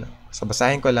table. So,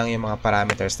 basahin ko lang yung mga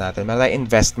parameters natin. Meron tayong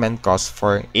investment cost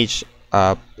for each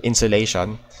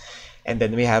insulation. And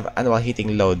then, we have annual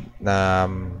heating load na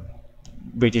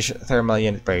British thermal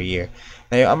unit per year.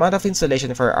 Na yung amount of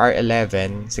insulation for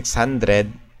R11,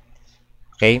 600.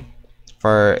 Okay?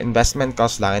 For investment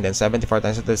cost lang. And then, 74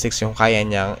 times 26 yung kaya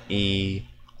niyang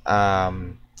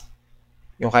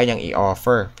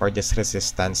i-offer for this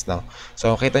resistance, no?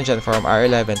 So, kita nyo dyan from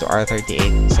R11 to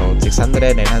R38. So,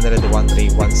 600, 900,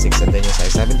 1316, and then yung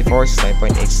size 74,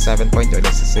 9.8, 7.2, and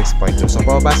then 6.2. So,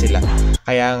 pababa sila.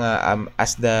 Kaya nga,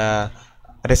 as the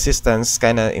resistance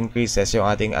kinda increases, yung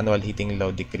ating annual heating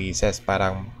load decreases.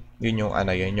 Parang, yun yung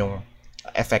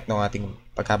effect ng ating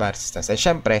pagkaba resistance. And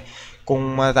syempre, kung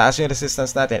mataas yung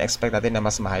resistance natin, expect natin na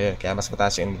mas mahal yun. Kaya mas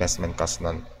mataas yung investment cost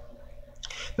nun.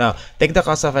 Now, take the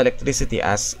cost of electricity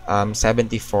as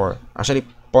 74, actually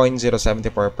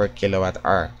 0.074 per kilowatt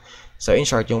hour. So in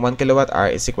short, yung 1 kilowatt hour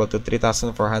is equal to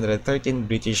 3,413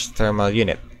 British thermal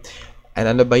unit. And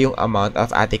ano ba yung amount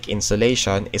of attic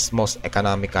insulation is most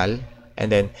economical? And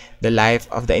then, the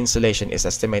life of the insulation is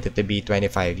estimated to be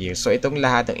 25 years. So itong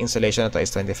lahat ng insulation na to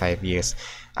is 25 years.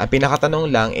 Ang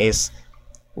pinakatanong lang is,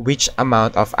 which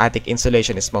amount of attic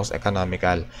insulation is most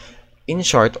economical? In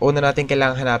short, una natin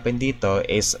kailangan hanapin dito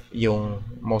is yung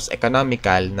most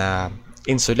economical na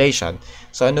insulation.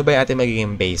 So, ano ba yung ating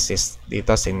magiging basis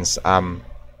dito since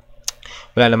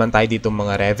wala naman tayo dito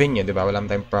mga revenue, di ba? Wala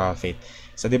naman tayong profit.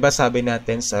 So, di ba sabi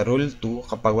natin sa Rule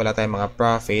 2, kapag wala tayong mga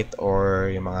profit or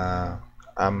yung mga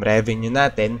revenue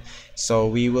natin, so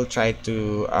we will try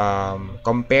to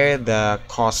compare the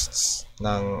costs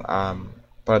ng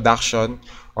production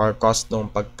or cost ng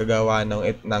pagkagawa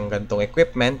ng ganitong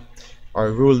equipment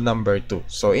or rule number 2.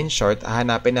 So, in short,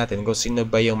 hahanapin natin kung sino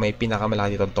ba yung may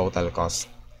pinakamalaki dito total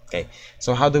cost. Okay.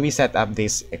 So, how do we set up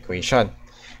this equation?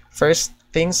 First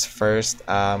things first,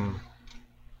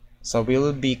 so we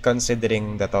will be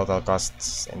considering the total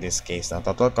costs in this case. Now,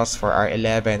 total cost for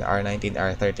R11, R19,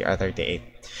 R30, R38.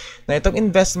 Na itong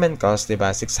investment cost, di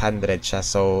ba, 600 siya.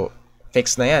 So,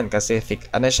 fixed na yan kasi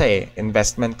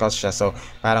investment cost siya. So,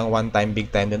 parang one time,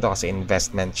 big time din to kasi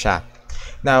investment siya.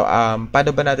 Now,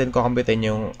 paano ba natin kukumputin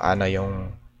yung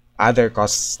other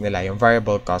costs nila, yung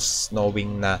variable costs,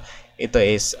 knowing na ito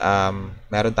is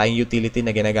meron tayong utility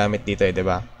na ginagamit dito, di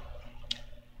ba?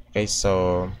 Okay,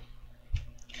 so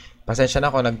pasensya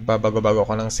na ako, nagbabago-bago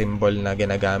ako ng symbol na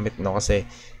ginagamit, no, kasi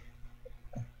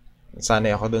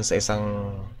sanay ako dun sa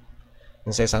isang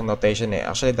notation eh.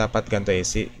 Actually, dapat ganito eh,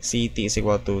 CT is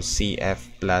equal to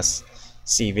CF plus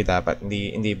CV dapat,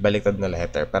 hindi baliktad na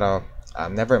letter, pero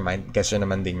never mind, kasi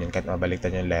naman din yun kahit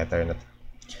mabaliktad yung letter na.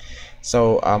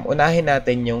 So, unahin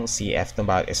natin yung CF ng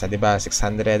bawat isa, diba?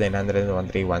 600, 900,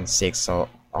 1316.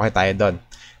 So, okay tayo doon.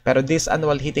 Pero this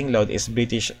annual heating load is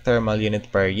British thermal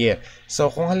unit per year. So,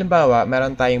 kung halimbawa,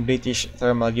 meron tayong British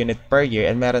thermal unit per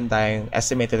year and meron tayong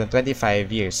estimated na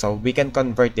 25 years. So, we can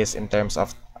convert this in terms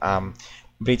of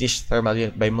British thermal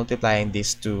unit by multiplying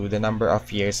this to the number of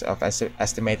years of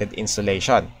estimated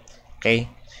insulation. Okay?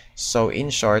 So, in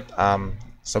short,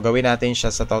 so gawin natin siya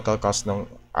sa total cost ng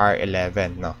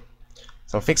R11, no?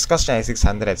 So, fixed cost niya is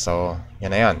 600. So,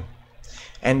 yan na yun.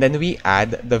 And then we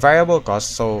add the variable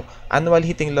cost. So, annual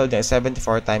heating load niya is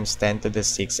 74 times 10 to the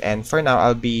 6. And for now,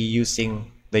 I'll be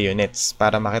using the units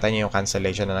para makita niyo yung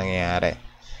cancellation na nangyayari.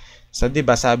 So,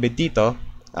 diba sabi dito,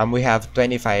 we have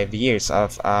 25 years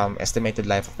of estimated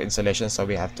life of insulation. So,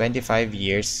 we have 25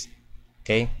 years.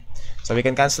 Okay? So, we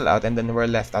can cancel out and then we're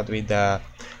left out with the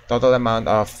total amount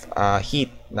of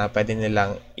heat na pwede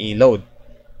nilang i-load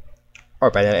or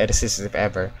pwede nilang i-resist if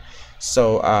ever.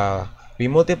 So, we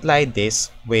multiply this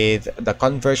with the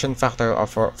conversion factor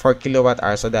of 4 kilowatt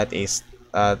hour. So, that is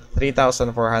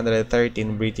 3,413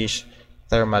 British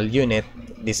thermal unit.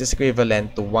 This is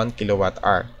equivalent to 1 kilowatt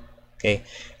hour. Okay?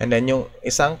 And then, yung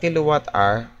isang kilowatt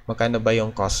hour, magkano ba yung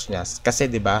cost niya? Kasi,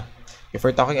 di ba, if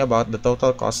we're talking about the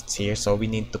total costs here, so we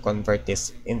need to convert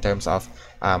this in terms of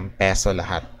peso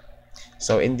lahat.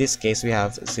 So in this case, we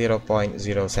have 0.074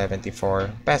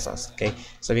 pesos. Okay,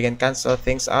 so we can cancel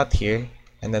things out here,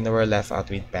 and then we're left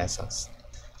out with pesos.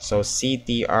 So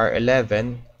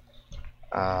CTR11,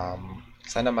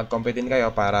 sana mag-compute din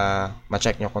kayo para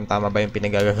ma-check nyo kung tama ba yung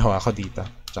pinagagawa ko dito.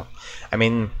 So, I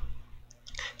mean,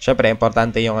 Syempre,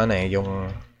 importante yung yung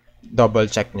double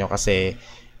check nyo kasi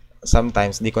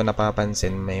sometimes di ko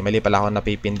napapansin, may mali pala ako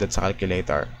napipindot sa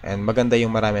calculator. And maganda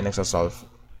yung marami nagsasolve.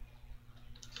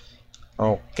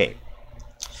 Okay.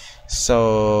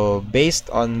 So, based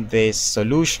on this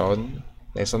solution,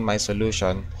 based on my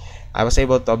solution, I was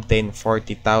able to obtain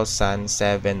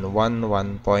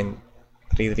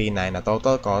 40,711.339 na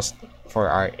total cost for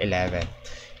R11.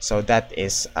 So, that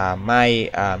is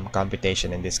my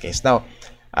computation in this case. Now,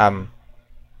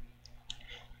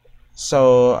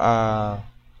 so,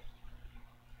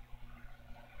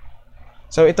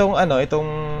 itong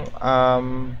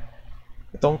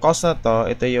itong cost na to,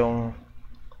 ito yung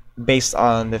based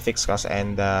on the fixed cost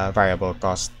and the variable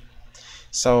cost.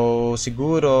 So,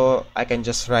 siguro, I can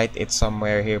just write it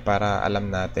somewhere here para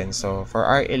alam natin. So, for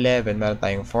R11, meron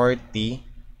tayong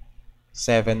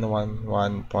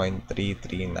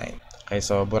 40,711.339. Okay,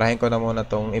 so, burahin ko na muna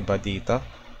tong iba dito.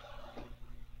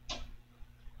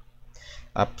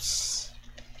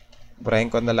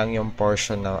 Burahin ko na lang yung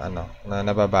portion na, na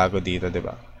nababago dito, di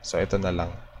ba? So, ito na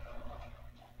lang.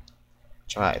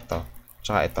 Tsaka ito.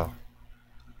 Tsaka ito.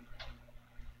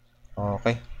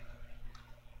 Okay.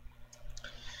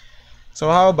 So,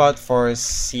 how about for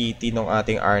CT nung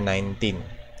ating R19?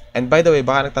 And by the way,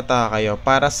 baka nagtataka kayo,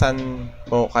 para saan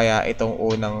po kaya itong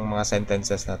unang mga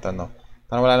sentences na to, no?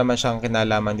 Parang wala naman siyang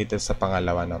kinalaman dito sa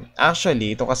pangalawa, no?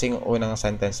 Actually, ito kasing unang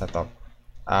sentence na to.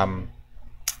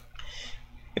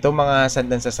 Itong mga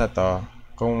sentences na to,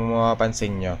 kung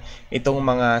mapapansin nyo, itong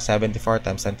mga 74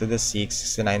 times 10 to the 6,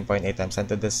 69.8 times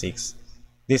 10 to the 6,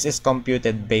 this is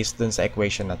computed based dun sa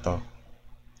equation na to.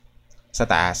 Sa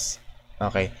taas.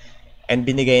 Okay. And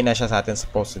binigay na siya sa atin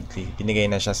supposedly. Binigay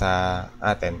na siya sa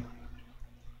atin.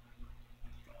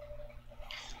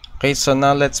 Okay, so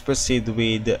now let's proceed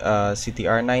with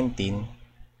CTR19.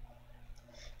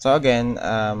 So again,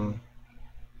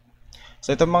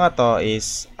 so itong mga to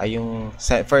is yung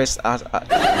first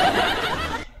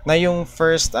na yung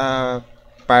first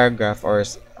paragraph or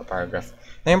paragraph.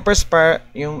 Na yung first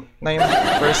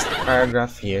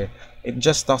paragraph here, it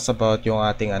just talks about yung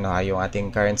ating yung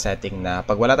ating current setting na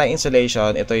pag wala tayong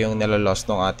insulation, ito yung naloloss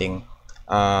ng ating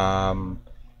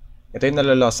ito yung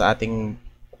naloloss sa ating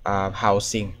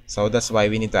housing. So that's why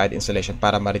we need to add insulation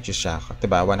para ma-reduce siya. 'Di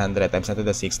ba? 100 times 10 to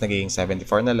the 6 nagiging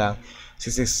 74 na lang.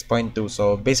 66.2.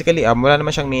 So basically, wala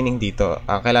naman siyang meaning dito.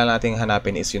 Ang kailangan nating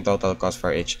hanapin is yung total cost for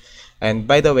each. And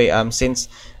by the way, since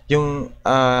yung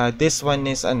this one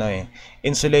is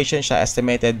insulation siya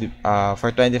estimated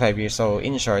for 25 years. So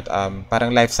in short,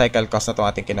 parang life cycle cost na 'tong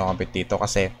ating kino-compute dito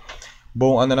kasi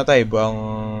buong na to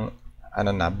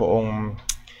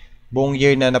buong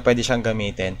year na pwede siyang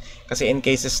gamitin. Kasi in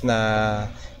cases na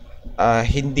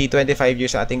hindi 25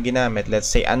 years ating ginamit,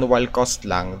 let's say annual cost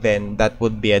lang, then that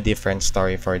would be a different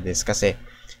story for this. Kasi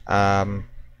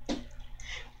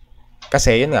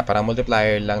yun nga, parang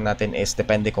multiplier lang natin is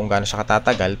depende kung gaano siya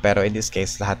katatagal, pero in this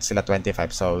case, lahat sila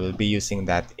 25. So, we'll be using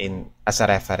that as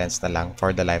a reference na lang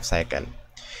for the life cycle.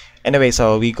 Anyway,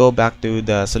 so we go back to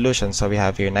the solution. So, we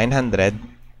have here 900.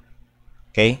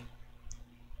 Okay?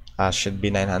 Should be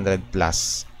 900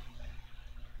 plus.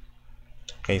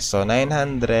 Okay, so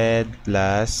 900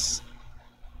 plus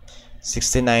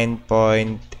 69.8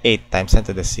 times 10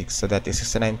 to the 6. So, that is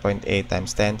 69.8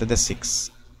 times 10 to the 6.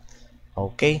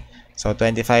 Okay? So,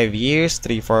 25 years,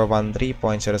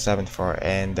 3413.074.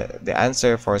 And the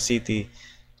answer for CT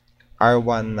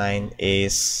R19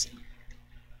 is...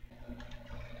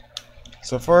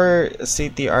 So, for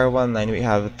CT R19, we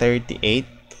have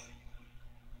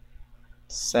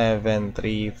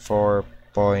 38,734.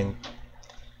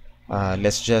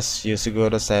 Let's just use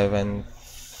siguro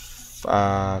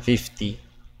 750.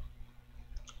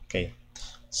 Okay.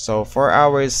 So, for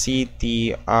our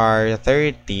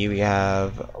CTR30, we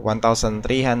have 1,300,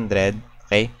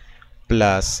 okay,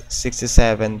 plus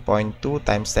 67.2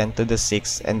 times 10 to the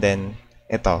 6, and then,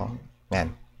 ito,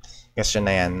 yan.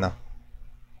 Question na yan, no?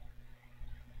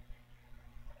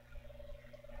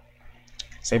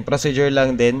 Same procedure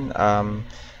lang din,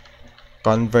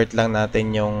 convert lang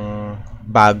natin yung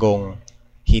bagong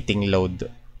heating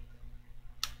load.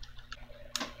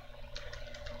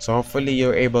 So hopefully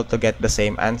you're able to get the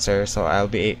same answer. So I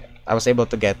was able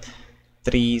to get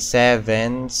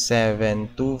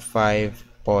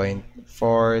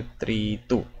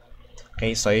 37,725.432.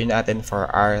 Okay, so yun natin for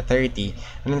R30.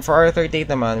 And then for R38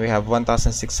 naman, we have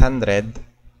 1,600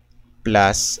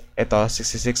 plus ito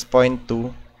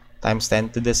 66.2 times 10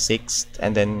 to the 6th,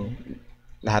 and then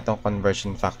lahat ng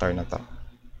conversion factor na to.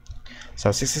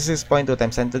 So 66.2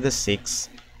 times 10 to the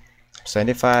 6,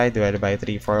 25 divided by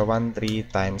 3413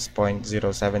 times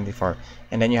 0.074,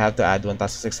 and then you have to add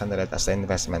 1,600 as the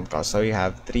investment cost. So you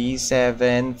have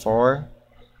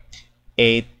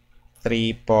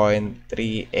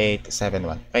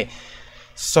 3748.3871. Okay.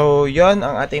 So yon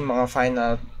ang ating mga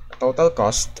final total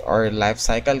cost or life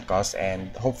cycle cost, and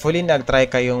hopefully nagtry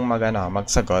kayong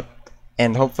magsagot,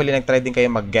 and hopefully nagtry din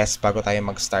kayong mag-guess bago tayo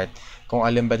mag-start kung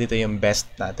alin ba dito yung best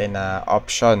natin na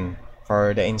option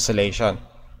for the insulation.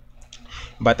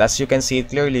 But as you can see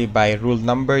clearly by rule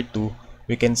number 2,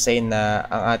 we can say na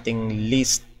ang ating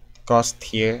least cost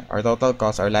here or total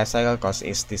cost or life cycle cost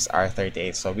is this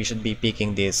R38. So we should be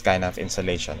picking this kind of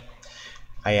insulation.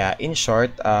 Kaya in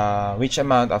short, which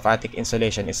amount of attic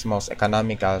insulation is most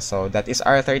economical? So that is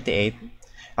R38.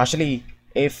 Actually,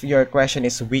 if your question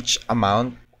is which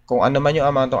amount, kung ano man yung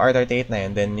amount ng R38 na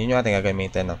yun, then yun yung ating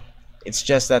gagamitin, no? It's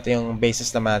just that yung basis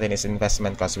naman natin is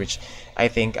investment cost, which I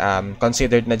think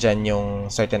considered na dyan yung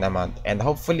certain amount. And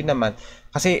hopefully naman,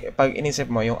 kasi pag inisip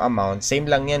mo yung amount, same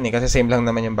lang yan kasi same lang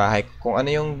naman yung bahay. Kung ano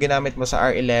yung ginamit mo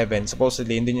sa R11,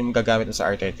 supposedly hindi yung gagamit mo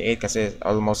sa R38 kasi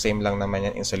almost same lang naman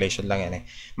yan, insulation lang yan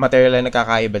Material lang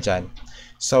nakakaiba dyan.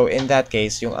 So in that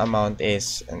case, yung amount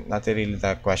is not really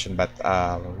the question, but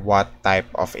what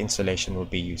type of insulation we'll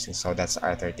be using. So that's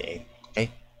R38. Okay?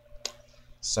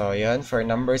 So yun for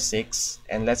number 6,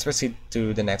 and let's proceed to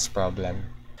the next problem.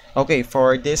 Okay,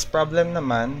 for this problem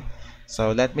naman, so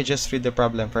let me just read the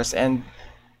problem first, and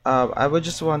I would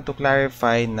just want to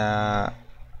clarify na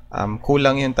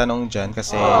kulang yung tanong dyan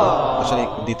kasi, actually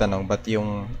hindi tanong but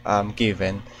yung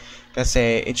given,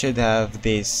 kasi it should have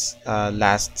this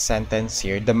last sentence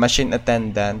here: the machine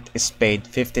attendant is paid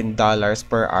 $15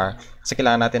 per hour, kasi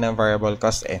kailangan natin ng variable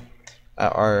cost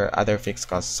or other fixed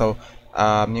costs. So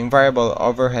yung variable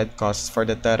overhead costs for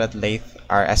the turret lathe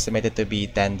are estimated to be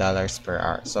 $10 per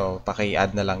hour. So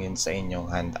paki-add na lang yun sa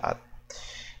inyong handout.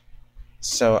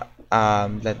 So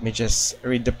let me just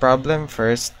read the problem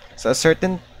first. So a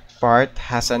certain part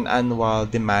has an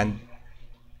annual demand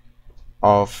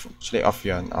of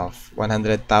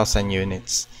 100,000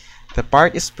 units. The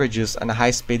part is produced on a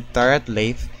high-speed turret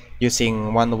lathe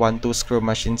using 112 screw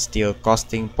machine steel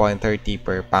costing 0.30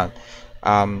 per pound.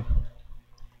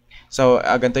 So,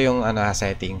 ganito yung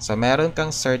setting. So, meron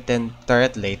kang certain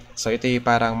turret lathe. So, ito yung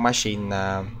parang machine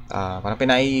na parang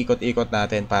pinaiikot-ikot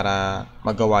natin para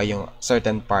magawa yung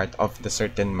certain part of the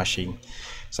certain machine.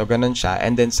 So, ganun siya.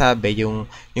 And then, sabi, yung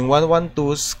 112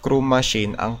 screw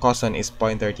machine, ang cost nun is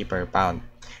 0.30 per pound.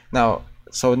 Now,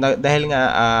 so, dahil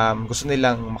nga gusto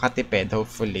nilang makatipid,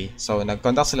 hopefully, so,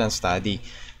 nag-conduct sila ng study.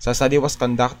 So, study was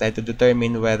conducted to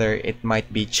determine whether it might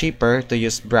be cheaper to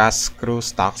use brass screw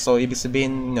stock. So, ibig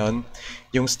sabihin nun,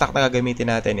 yung stock na gagamitin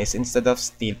natin is instead of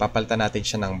steel, papalitan natin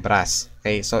siya ng brass.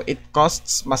 Okay, so it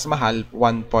costs mas mahal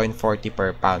 1.40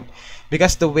 per pound.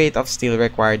 Because the weight of steel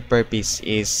required per piece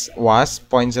was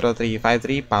 0.0353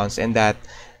 pounds and that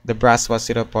the brass was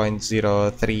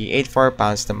 0.0384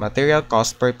 pounds, the material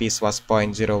cost per piece was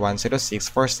 0.0106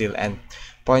 for steel and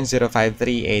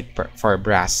 0.0538 for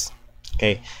brass.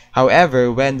 Okay.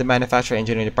 However, when the manufacturing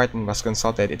engineering department was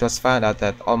consulted, it was found out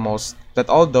that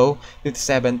although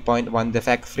 57.1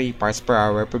 defect-free parts per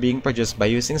hour were being produced by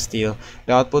using steel,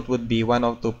 the output would be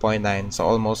 102.9. So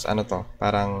almost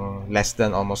parang less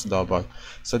than almost double.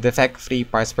 So defect-free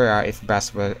parts per hour if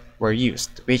brass were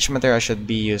used. Which material should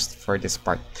be used for this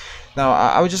part? Now,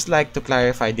 I would just like to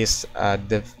clarify this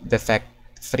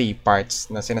defect-free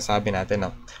parts na sinasabi natin.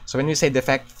 No? So when we say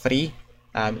defect-free,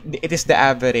 it is the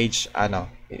average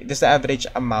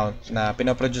amount na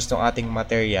pinoproduce ng ating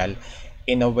material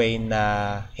in a way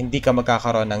na hindi ka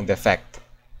magkakaroon ng defect.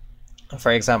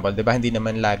 For example, 'di ba hindi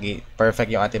naman lagi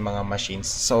perfect yung ating mga machines.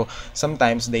 So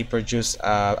sometimes they produce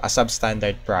a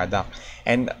substandard product.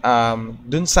 And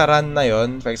dun sa run na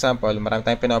yon, for example, marami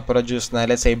tayong pinoproduce na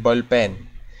let's say ball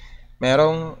pen.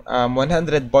 Merong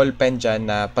 100 ball pen dyan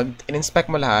na pag in-inspect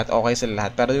mo lahat, okay sila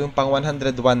lahat. Pero yung pang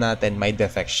 101 natin, may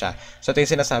defect siya. So, ito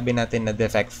yung sinasabi natin na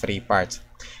defect-free parts.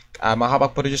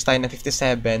 Makakapag-produce tayo ng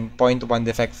 57.1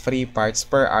 defect-free parts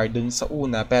per hour dun sa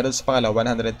una. Pero sa pangalawa,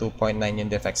 102.9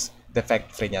 yung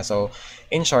defect-free niya. So,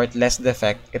 in short, less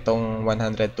defect itong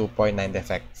 102.9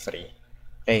 defect-free.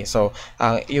 Okay, so,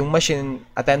 yung machine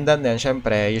attendant din,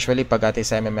 syempre, usually pag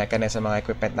semi-mechanic sa mga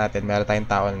equipment natin, meron tayong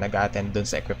tao na nag-attend dun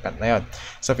sa equipment na yun.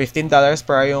 So, $15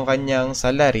 per hour yung kanyang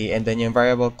salary, and then yung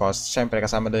variable cost, syempre,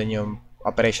 kasama dun yung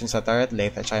operation sa turret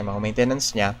lathe at saka yung mga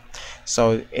maintenance niya.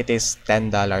 So, it is $10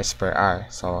 per hour.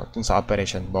 So, dun sa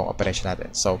buong operation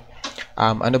natin. So,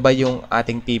 ano ba yung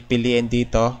ating pipiliin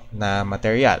dito na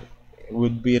material?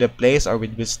 Would we replace or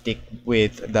would we stick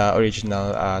with the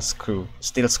original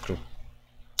steel screw?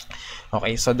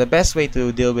 Okay, so the best way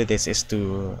to deal with this is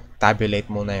to tabulate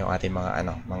muna yung ating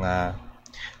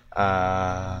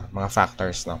mga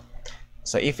factors, no?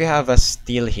 So if we have a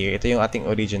steel here, ito yung ating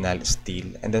original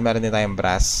steel, and then meron din tayong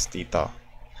brass dito.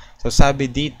 So sabi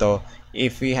dito,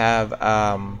 if we have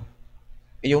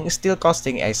yung steel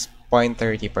costing is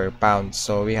 0.30 per pound.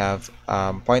 So we have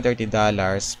 $0.30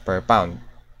 per pound.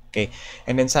 Okay.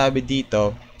 And then sabi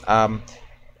dito,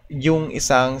 yung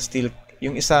isang steel,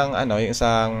 yung isang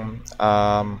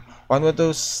one of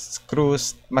those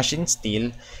screws machine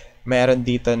steel, meron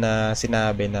dito na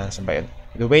sinabi na, saan ba yun?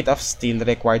 The weight of steel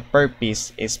required per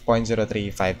piece is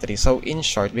 0.0353. So in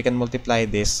short, we can multiply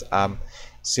this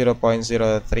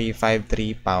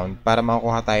 0.0353 pound para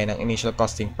makukuha tayo ng initial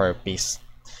costing per piece.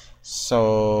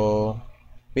 So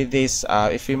with this,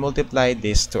 if we multiply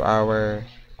this to our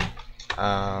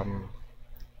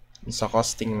sa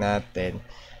costing natin,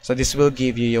 so this will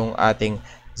give you yung ating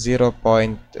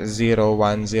 0.01059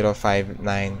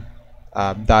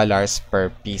 dollars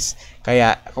per piece.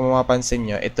 Kaya kung mapapansin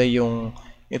nyo, ito yung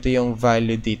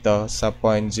value dito sa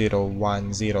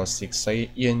 0.0106. So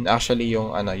yun actually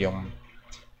yung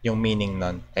yung meaning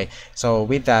nun. Okay. So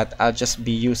with that, I'll just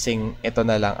be using ito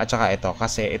na lang at saka ito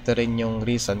kasi ito rin yung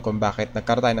reason kung bakit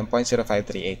nagkaroon tayo ng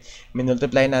 0.0538.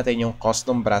 Minultiply natin yung cost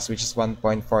ng brass, which is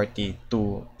 1.40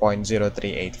 to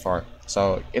 0.0384.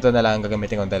 So ito na lang ang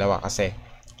gagamitin kong dalawa kasi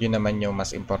yun naman yung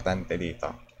mas importante dito.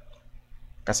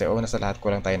 Kasi una sa lahat,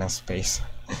 kulang tayo ng space.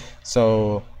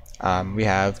 So we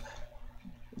have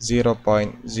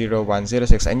 0.0106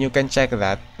 and you can check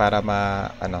that para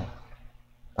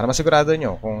para masigurado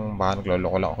nyo kung baka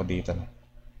nagloloko lang ako dito. No?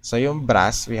 So, yung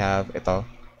brass, we have ito.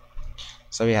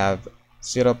 So, we have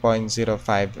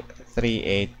 0.0538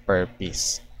 per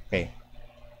piece. Okay.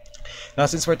 Now,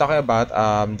 since we're talking about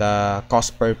the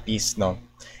cost per piece, no?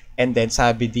 And then,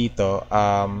 sabi dito,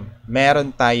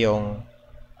 meron tayong,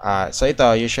 so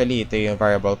ito, usually, ito yung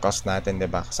variable cost natin,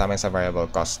 diba? Kasama sa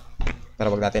variable cost.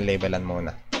 Pero wag natin labelan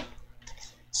muna.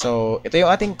 So, ito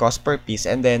yung ating cost per piece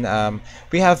and then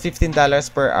we have $15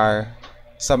 per hour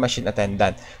sa machine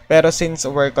attendant. Pero since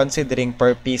we're considering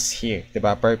per piece here, 'di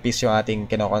ba? Per piece yung ating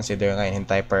kino-consider ngayon,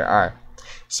 hindi per hour.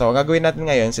 So, ang gagawin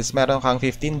natin ngayon, since meron kang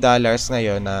 $15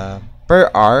 ngayon na per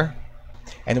hour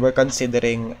and we're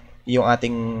considering yung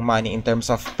ating money in terms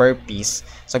of per piece,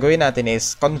 so gawin natin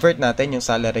is convert natin yung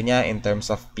salary niya in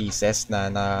terms of pieces na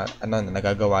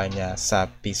nagagawa niya sa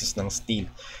pieces ng steel.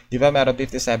 Di ba meron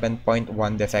 57.1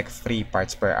 defect-free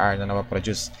parts per hour na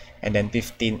napaproduce and then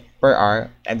 15 per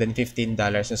hour and then $15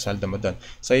 yung sweldo mo doon.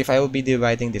 So if I will be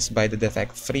dividing this by the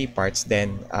defect-free parts,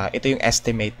 then ito yung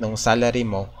estimate ng salary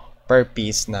mo per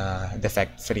piece na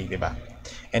defect-free, di ba?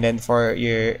 And then for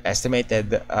your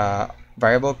estimated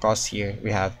variable cost here,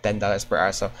 we have $10 per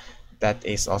hour. So that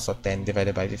is also 10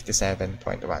 divided by 57.1.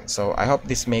 So I hope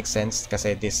this makes sense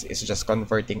kasi this is just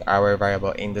converting our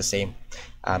variable in the same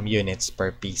units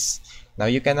per piece. Now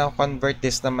you can now convert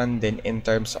this naman din in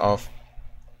terms of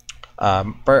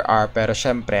per hour, pero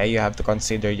syempre you have to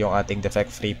consider yung ating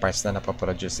defect-free parts na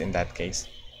napaproduce in that case.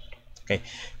 Okay,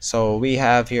 so we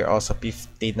have here also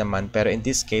 15 naman, pero in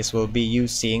this case we'll be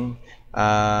using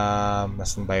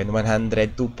nasan ba yun?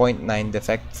 102.9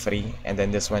 defect free, and then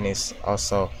this one is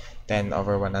also 10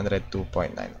 over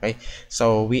 102.9. Okay,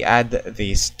 so we add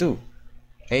these two.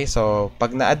 Okay, so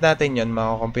pag na-add natin yun,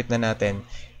 makakompute na natin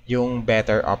yung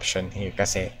better option here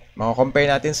kasi makakompare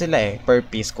natin sila per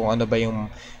piece kung ano ba yung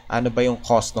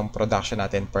cost ng production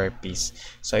natin per piece.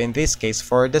 So in this case,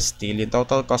 for the steel, yung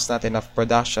total cost natin of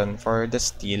production for the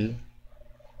steel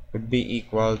would be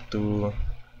equal to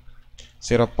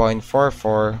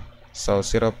 0.44, so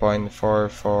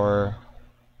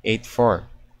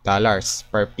 $0.4484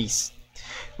 per piece.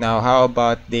 Now how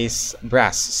about this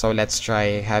brass? So let's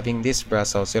try having this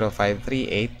brass, so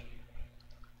 0.538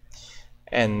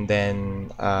 and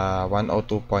then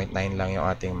 102.9 lang yung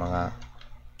ating mga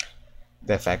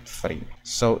defect free.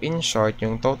 So in short,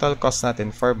 yung total cost natin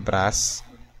for brass,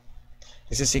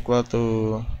 this is equal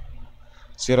to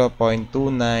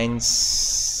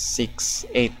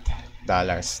 $0.2968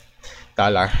 dollar.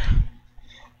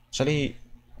 Actually,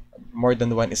 more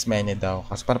than one is many daw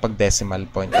kasi para pag decimal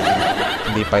point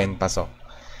hindi pa yun pasok.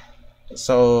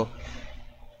 So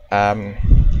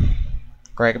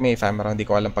correct me if I'm wrong, hindi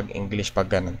ko alam pag English pag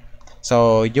ganun.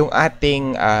 So yung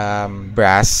ating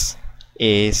brass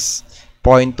is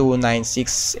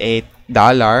 $0.2968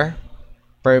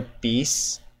 per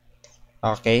piece.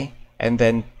 Okay, and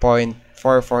then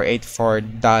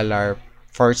 $0.4484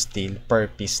 for steel per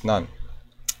piece nun.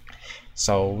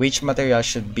 So, which material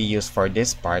should be used for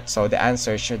this part? So, the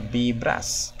answer should be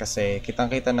brass. Kasi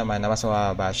kitang-kita naman na mas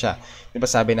mababa siya. Diba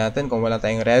sabi natin, kung wala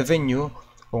tayong revenue,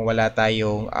 kung wala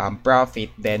tayong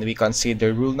profit, then we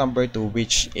consider rule number 2,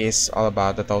 which is all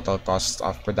about the total cost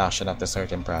of production of the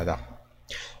certain product.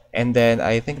 And then,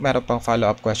 I think meron pang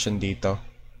follow-up question dito.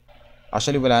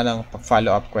 Actually, wala nang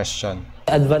follow-up question.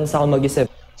 Advance ako mag-isip.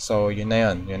 So, yun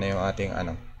na yun. Yun na yung ating,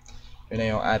 yun na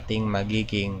yung ating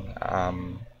magiging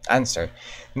answer.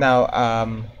 Now,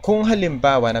 kung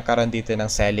halimbawa nagkaroon dito ng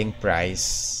selling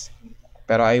price,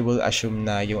 pero I will assume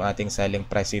na yung ating selling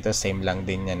price dito, same lang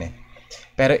din yan eh.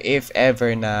 Pero if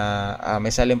ever na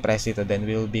may selling price dito, then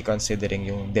we will be considering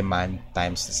yung demand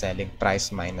times the selling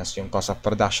price minus yung cost of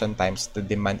production times the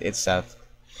demand itself.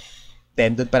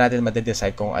 Then, doon pa natin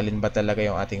ma-decide kung alin ba talaga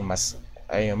yung ating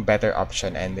yung better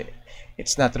option, and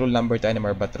it's not rule number 2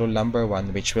 anymore, but rule number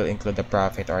 1, which will include the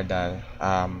profit or the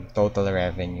total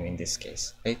revenue in this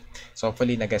case. Okay? So,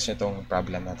 hopefully, nag-guess nyo itong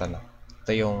problem na ito. No?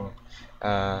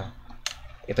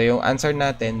 Ito yung answer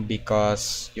natin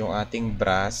because yung ating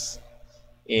brass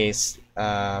is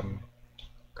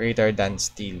greater than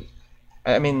steel.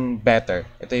 I mean, better.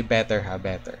 Ito yung better ha,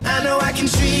 better. I know I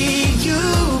can treat you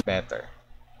better.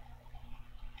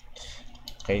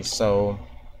 Okay, so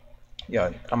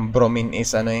yun, ang bromine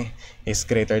is is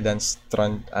greater than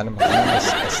stron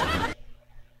ST.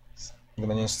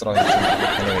 Yung strontium.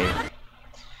 Anyway.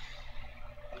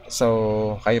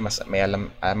 So, kayo mas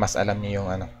alam niyo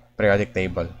yung periodic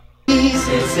table. This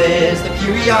is the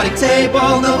periodic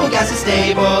table. No gas is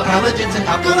stable. Halogens and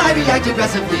alkali react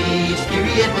aggressively. Each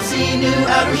period will see new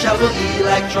outer shells while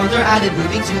electrons are added,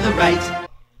 moving to the right.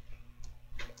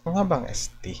 Ano nga bang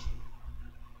ST?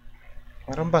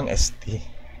 Meron bang ST?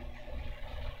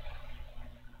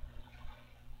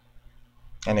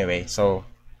 Anyway, so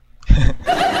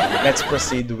let's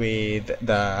proceed with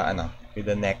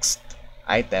the next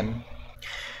item.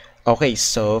 Okay,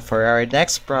 so for our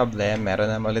next problem, meron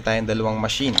na ulit tayong dalawang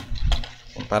machine.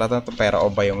 Para ito pera o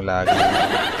ba yung lagi?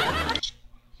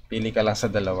 Pili ka lang sa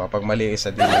dalawa. Pag mali,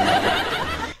 isa din.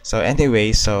 So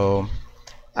anyway, so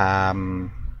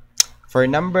for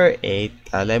number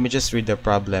 8, let me just read the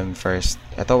problem first.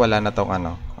 Ito wala na tong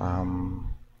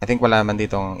I think wala man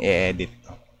ditong i-edit.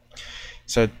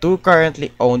 So, 2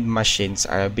 currently owned machines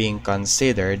are being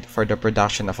considered for the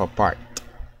production of a part.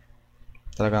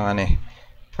 Talagang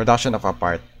production of a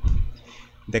part.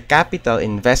 The capital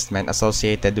investment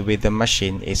associated with the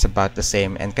machine is about the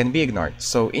same and can be ignored.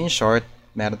 So, in short,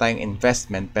 meron tayong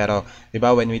investment, pero di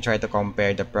ba when we try to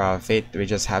compare the profit, we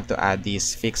just have to add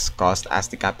these fixed cost as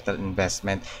the capital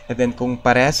investment. And then kung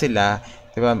parehas sila,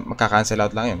 di ba magka-cancel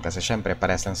out lang yun kasi syempre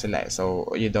parehas lang sila eh.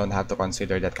 So you don't have to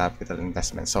consider that capital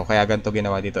investment. So kaya ganito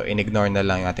ginawa dito, in-ignore na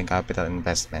lang yung ating capital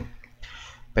investment.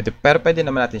 Pero pwede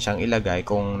naman natin siyang ilagay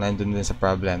kung nandun din sa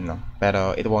problem, no?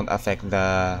 Pero it won't affect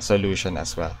the solution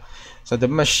as well. So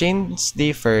the machines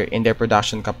differ in their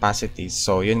production capacities.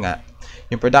 So yun nga,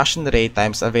 yung production rate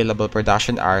times available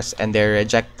production hours and their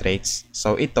reject rates.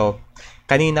 So ito,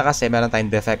 kanina kasi meron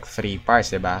tayong defect-free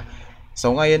parts, diba?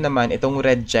 So ngayon naman, itong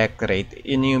reject rate,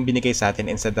 yun yung binigay sa atin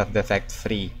instead of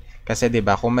defect-free. Kasi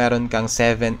diba, kung meron kang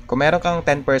 10%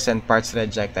 parts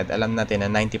rejected, alam natin na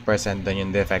 90% doon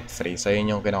yung defect-free. So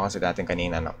yun yung kinoconsider natin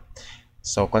kanina, no?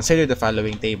 So consider the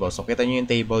following table. So kita nyo yung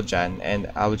table dyan,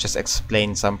 and I will just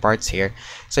explain some parts here.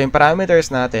 So yung parameters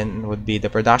natin would be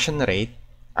the production rate,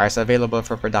 hours available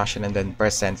for production, and then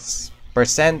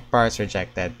percent parts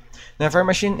rejected. Now for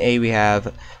machine A, we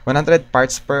have 100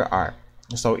 parts per hour.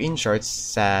 So in short,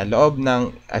 sa loob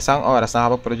ng isang oras,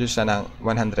 nakapag-produce siya ng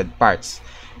 100 parts.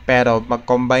 Pero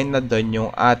mag-combine na doon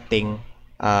yung ating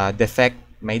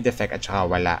may defect at saka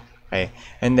wala. Okay?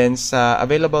 And then sa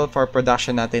available for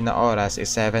production natin na oras is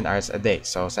 7 hours a day.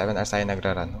 So 7 hours tayo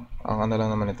nagra-run. Ang ano lang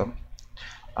naman ito,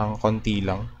 ang konti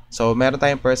lang. So, meron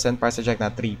tayong parts reject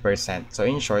na 3%. So,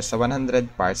 in short, sa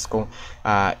 100 parts, kung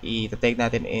i-take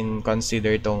natin in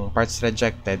consider itong parts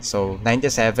rejected, so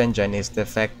 97 dyan is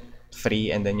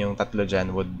defect-free, and then yung tatlo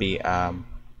dyan would be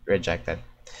rejected.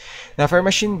 Now, for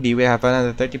machine B, we have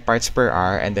 130 parts per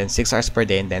hour, and then 6 hours per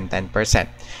day, and then 10%.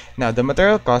 Now, the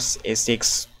material cost is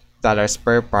 $6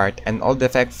 per part, and all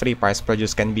defect-free parts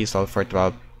produced can be sold for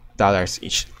 $12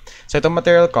 each. So, itong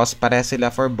material cost, pareha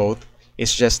sila for both.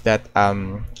 It's just that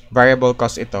variable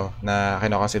cost ito na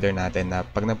kino-consider natin na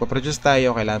pag nagpo-produce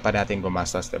tayo, kailangan pa natin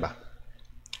gumastos, diba?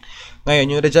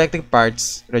 Ngayon, yung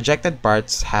rejected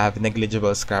parts have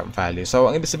negligible scrap value. So,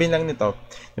 ang ibig sabihin lang nito,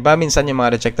 diba minsan yung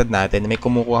mga rejected natin, may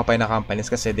kumukuha pa yung companies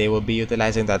kasi they will be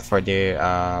utilizing that for their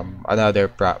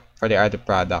other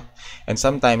product. And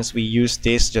sometimes we use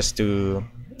this just to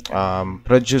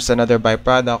produce another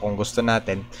byproduct kung gusto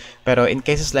natin. Pero in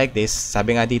cases like this,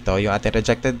 sabi nga dito, yung ating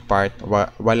rejected part,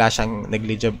 wala siyang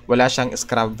wala siyang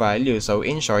scrap value. So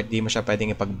in short, di mo siya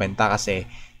pwedeng ipagbenta kasi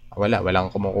walang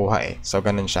kumukuha eh. So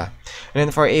ganun siya. And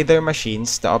then for either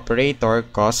machines, the operator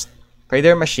cost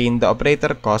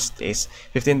is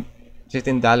 $15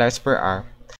 per hour.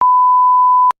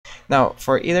 Now,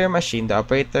 for either machine, the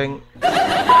operator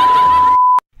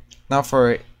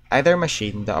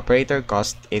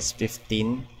cost is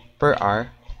 15 per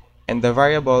hour, and the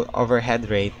variable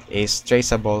overhead rate is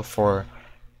traceable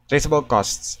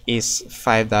costs is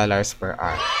 $5 per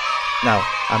hour. Now,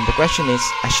 the question is,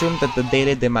 assume that the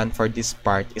daily demand for this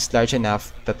part is large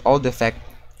enough that all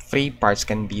defect-free parts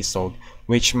can be sold.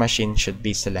 Which machine should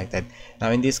be selected?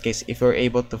 Now, in this case, if we're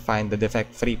able to find the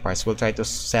defect-free parts, we'll try to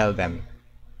sell them.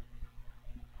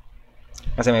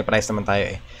 Kasi may price naman tayo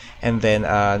eh. And then,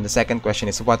 the second question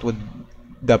is, what would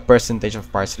the percentage of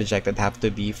parts rejected have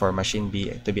to be for machine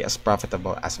B to be as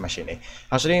profitable as machine A?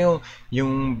 Actually,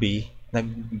 yung B,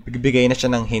 nagbigay na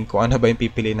siya ng hint kung ano ba yung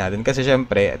pipili natin. Kasi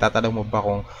syempre, tatanong mo ba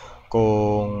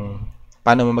kung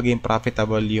paano mo maging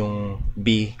profitable yung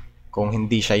B kung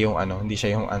hindi siya yung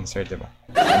answer, diba?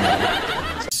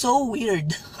 So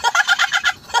weird.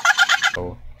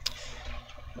 So,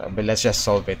 but let's just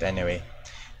solve it anyway.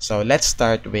 So, let's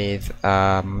start with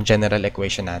general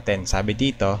equation natin. Sabi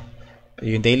dito,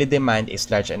 yung daily demand is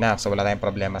large enough. So, wala tayong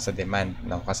problema sa demand,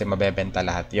 no? Kasi mabebenta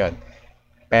lahat yon.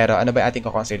 Pero, ano ba ating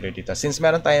ko-consider dito? Since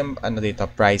meron tayong dito,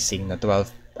 pricing na 12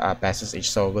 pesos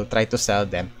each, so we'll try to sell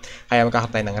them. Kaya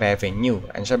magkakaroon tayo ng revenue.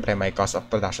 And syempre, may cost of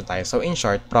production tayo. So, in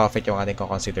short, profit yung ating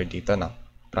ko-consider dito, no?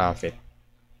 Profit.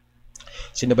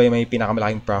 Sino ba yung may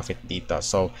pinakamalaking profit dito?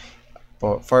 So,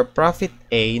 for profit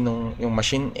A, yung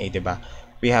machine A, diba?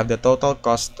 We have the total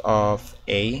cost of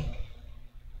A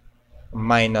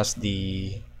minus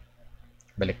the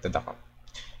baliktad ako.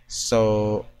 So,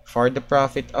 for the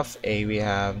profit of A, we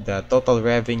have the total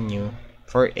revenue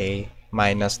for A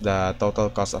minus the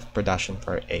total cost of production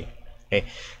for A. Okay.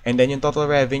 And then yung total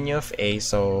revenue of A,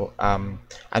 so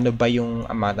ano ba yung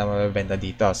amount na mabebenta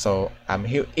dito? So,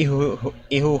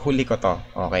 ihuhuli ko to.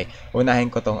 Okay. Unahin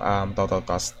ko tong total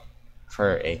cost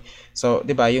for A. So,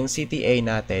 'di ba, yung CTA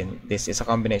natin, this is a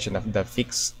combination of the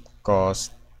fixed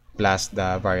cost plus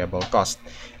the variable cost.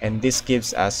 And this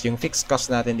gives us, yung fixed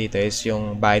cost natin dito is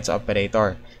yung bayad sa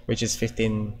operator, which is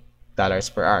 $15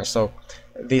 per hour. So,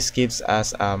 this gives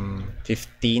us $15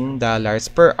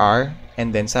 per hour.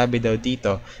 And then, sabi daw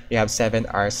dito, we have 7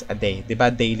 hours a day. 'Di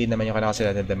ba, daily naman yung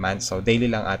kinakonsider na demand. So,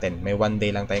 daily lang atin. May 1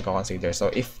 day lang tayong consider.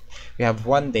 So, if we have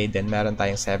 1 day, then meron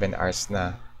tayong 7 hours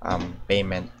na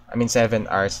payment. 7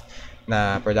 hours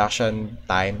na production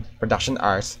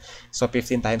hours. So,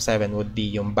 15 times 7 would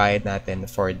be yung bayad natin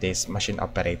for this machine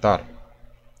operator.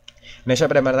 Na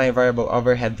syempre, meron tayong variable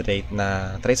overhead rate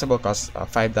na traceable cost of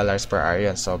 $5 per hour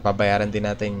yun. So, babayaran din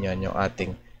natin yun yung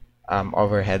ating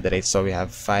overhead rate. So, we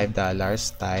have $5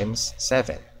 times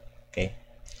 7. Okay?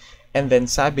 And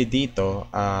then, sabi dito,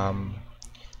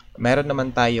 meron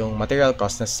naman tayong material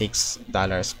cost na $6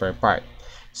 per part.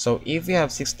 So, if we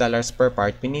have $6 per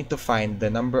part, we need to find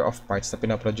the number of parts na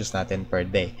pinaproduce natin per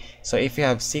day. So, if you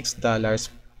have $6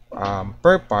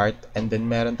 per part, and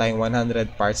then meron tayong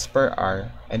 100 parts per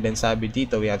hour, and then sabi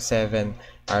dito, we have 7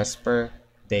 hours per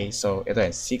day. So, ito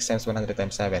yun, 6 times 100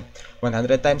 times 7.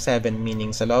 100 times 7,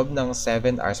 meaning sa loob ng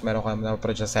 7 hours, meron ka na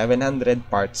produce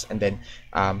 700 parts, and then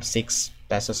 $6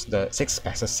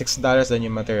 doon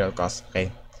yung material cost. Okay?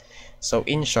 So,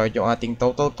 in short, yung ating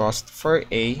total cost for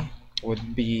A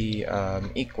would be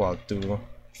equal to,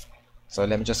 so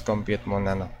let me just compute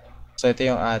muna, no? So ito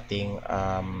yung ating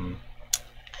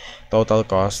total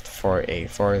cost for A,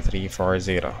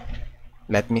 4340.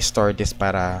 Let me store this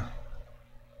para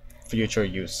future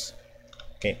use.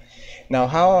 Okay, now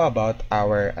how about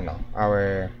our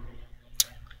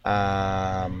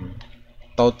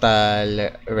total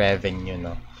revenue,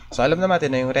 no? So alam naman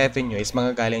natin na yung revenue is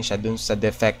manggagaling siya dun sa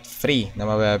defect free na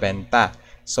mabebenta.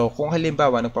 So, kung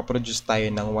halimbawa, nagpa-produce tayo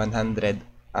ng 100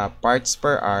 parts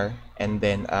per hour, and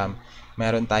then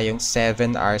meron tayong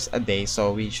 7 hours a day,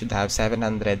 so we should have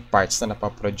 700 parts na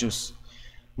napaproduce.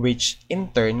 Which,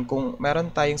 in turn, kung meron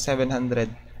tayong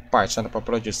 700 parts na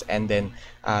napaproduce, and then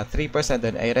 3%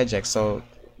 doon ay reject, so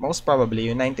most probably,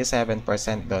 yung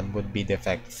 97% doon would be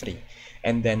defect-free.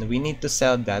 And then, we need to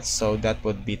sell that, so that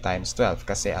would be times 12.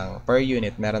 Kasi ang per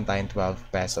unit, meron tayong 12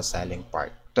 pesos selling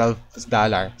part. $12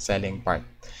 selling part.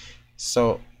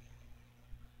 So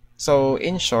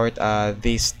in short,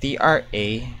 this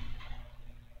TRA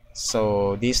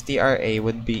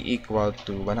would be equal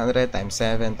to 100 times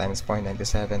 7 times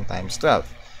 0.97 times 12.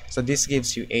 So this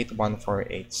gives you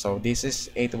 8148. So this is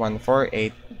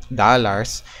 $8148.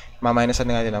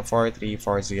 Maminusan na natin ng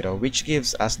 4340, which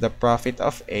gives us the profit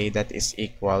of A that is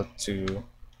equal to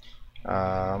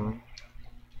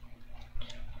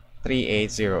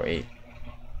 3808.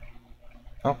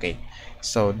 Okay.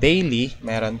 So daily,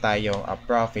 meron tayong a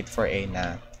profit for A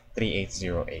na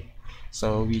 3808.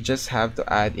 So we just have to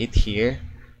add it here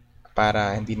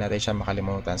para hindi natin siya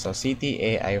makalimutan. So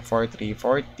CTA ay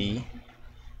 4340.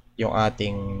 Yung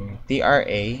ating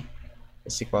TRA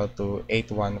is equal to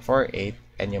 8148,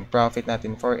 and yung profit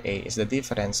natin for A is the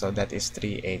difference, so that is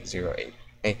 3808.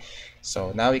 Okay,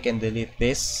 so now we can delete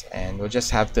this and we'll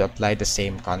just have to apply the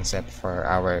same concept for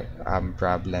our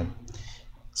problem.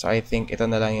 So I think ito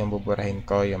na lang yung buburahin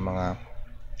ko, yung mga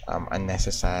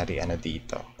unnecessary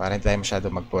dito, para hindi tayo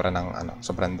masyado magpura ng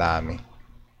sobrang dami.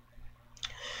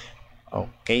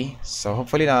 Okay, so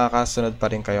hopefully nakakasunod pa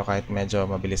rin kayo kahit medyo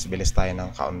mabilis-bilis tayo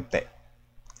ng kaunti.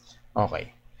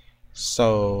 Okay,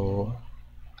 so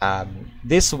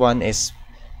this one is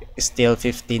still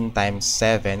 15 times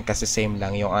 7 kasi same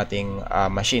lang yung ating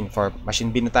machine. For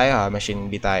machine B na tayo ha, machine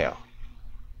B tayo.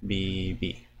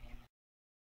 BB.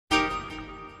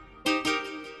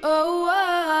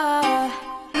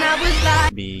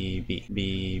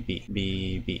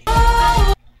 BB.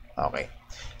 Okay.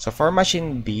 So for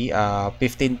machine B,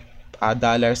 $15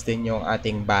 din yung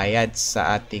ating bayad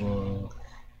sa ating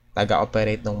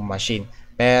taga-operate ng machine.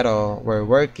 Pero we're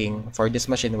working, for this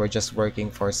machine, we're just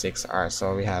working for 6 hours.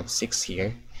 So we have 6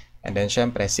 here. And then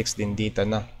syempre, 6 din dito,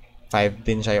 no? 5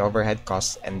 din siya yung overhead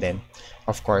cost. And then,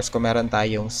 of course, kung meron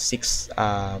tayong 6,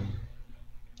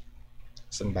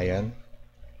 saan ba yun?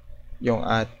 Yung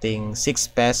ating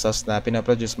 6 pesos na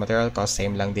pinaproduce material cost,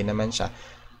 same lang din naman siya.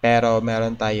 Pero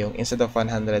meron tayong, instead of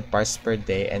 100 parts per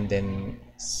day and then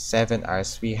 7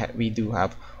 hours, we do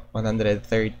have 130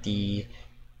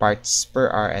 parts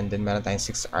per hour, and then meron tayong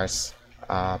 6 hours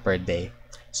per day.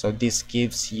 So this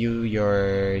gives you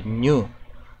your new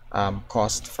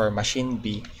cost for machine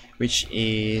B, which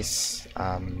is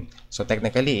so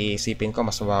technically iisipin ko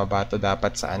mas mababa to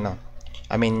dapat sa I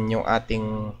mean yung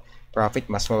ating profit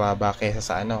mas mababa kaysa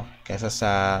sa kaysa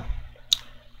sa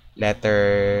letter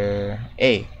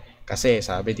A, kasi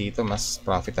sabi dito mas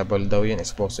profitable daw yun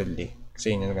supposedly.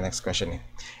 So yun yung next question eh.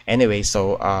 Anyway,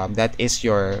 so that is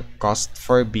your cost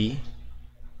for B.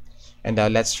 And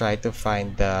now let's try to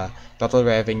find the total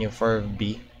revenue for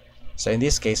B. So in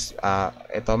this case,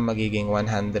 ito magiging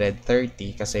 130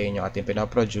 kasi yun yung ating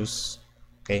pinoproduce.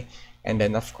 Okay? And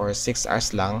then of course, 6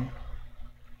 hours lang.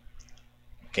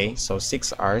 Okay? So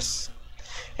 6 hours.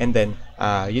 And then,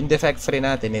 yung defect free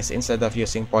natin is instead of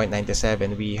using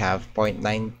 0.97, we have 0.90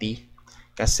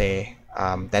 kasi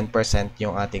 10%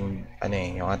 yung ating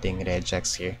yung ating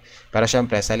rejects here. Pero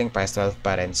syempre selling price 12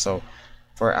 pa rin. So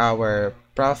for our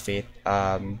profit,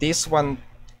 this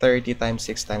 130 times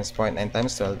 6 times 0.9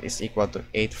 times 12 is equal to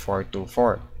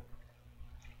 8424.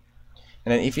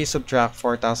 And then if you subtract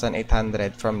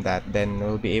 4,800 from that, then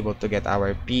we'll be able to get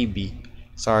our PB.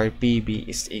 So our PB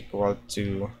is equal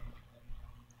to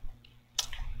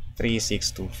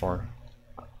 3624.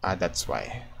 That's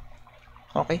why.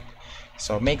 Okay,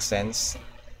 so makes sense.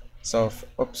 So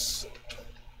oops.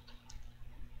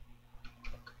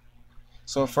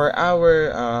 So for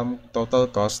our total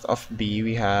cost of B,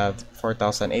 we have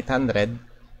 4,800.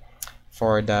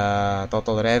 For the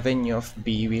total revenue of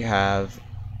B, we have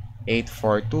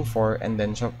 8424, and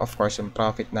then of course yung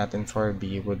profit natin for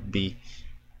B would be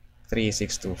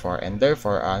 3624. And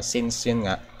therefore, since yun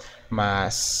nga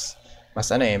mas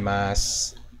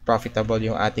profitable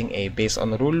yung ating A based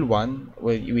on rule 1,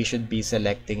 we should be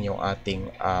selecting yung ating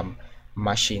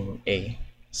machine A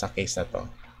sa case na to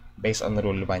based on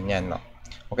rule 1 yan, no?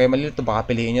 Okay, malilito, baka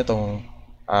piliin nyo tong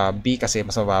B kasi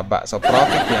mas mababa, so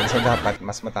profit yan, so dapat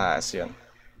mas mataas yun.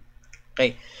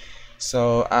 Okay,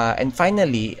 so and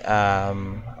finally,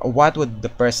 what would the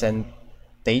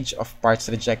percentage of parts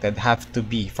rejected have to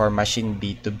be for machine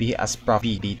B to be as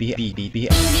profitable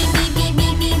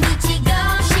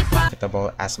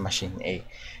as machine A?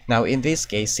 Now in this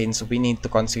case, since we need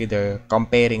to consider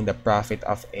comparing the profit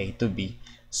of A to B,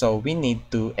 so we need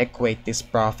to equate this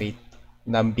profit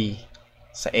ng B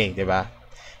sa A, di ba?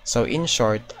 So in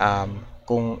short,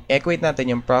 kung equate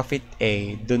natin yung profit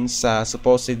A dun sa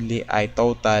supposedly ay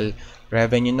total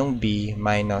revenue ng B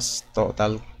minus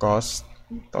total cost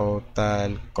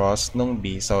nung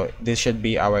B, so this should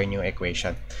be our new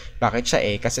equation. Bakit siya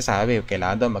A? Kasi sabi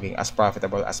kailangan daw maging as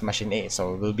profitable as machine A,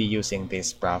 so we'll be using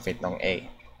this profit ng A.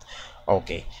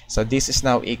 Okay, so this is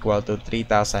now equal to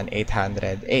 3,808,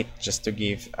 just to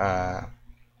give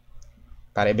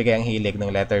para ibigay ang hilig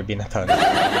ng letter B na to.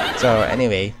 So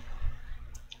anyway,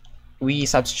 we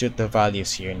substitute the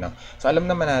values here, no? So, alam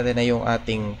naman natin na yung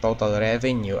ating total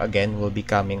revenue, again, will be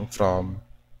coming from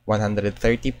 130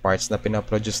 parts na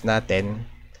pinaproduce natin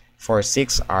for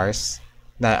 6 hours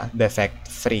na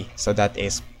defect-free. So, that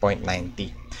is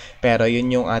 0.90. Pero, yun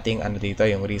yung ating, dito,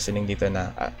 yung reasoning dito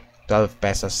na 12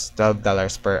 pesos, $12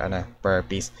 per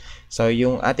piece. So,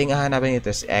 yung ating hahanapin dito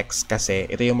is X kasi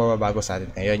ito yung mababago sa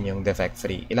atin ngayon, yung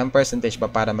defect-free. Ilang percentage ba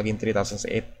para maging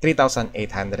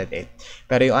 3,808?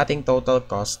 Pero yung ating total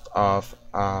cost of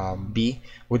B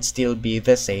would still be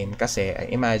the same kasi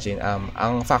imagine,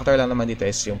 ang factor lang naman dito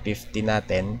is yung 50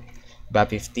 natin. Ba,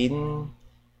 $15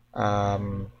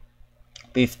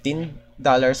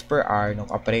 per hour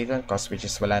ng operating cost, which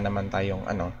is wala naman tayong,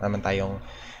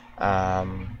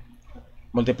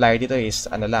 multiplier dito is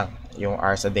lang, yung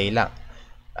hours a day lang,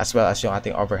 as well as yung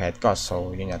ating overhead cost.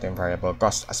 So, yun yung ating variable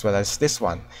cost, as well as this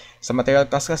one. Sa material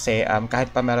cost kasi,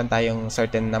 kahit pa meron tayong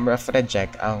certain number of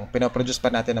reject, ang pinoproduce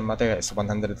pa natin ng material is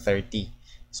 130.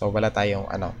 So, wala tayong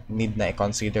need na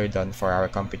i-consider doon for our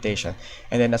computation.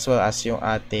 And then, as well as yung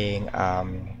ating,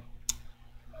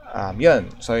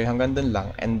 yun. So, hanggang dun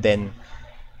lang. And then,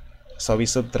 so we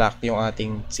subtract yung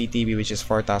ating CTB, which is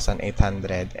 4,800,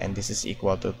 and this is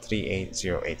equal to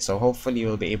 3,808. So hopefully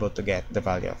you'll be able to get the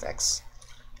value of X.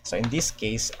 So in this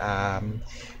case,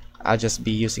 I'll just be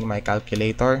using my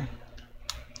calculator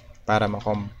para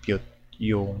ma-compute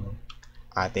yung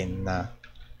atin na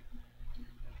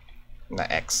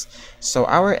X. So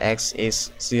our X is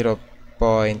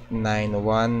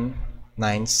 0.9197.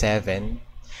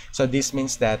 So this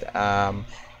means that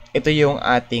ito yung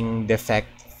ating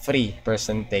defect-free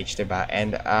percentage, diba?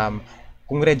 And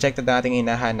kung rejected natin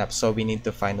hinahanap, so we need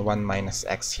to find 1 minus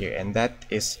X here, and that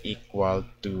is equal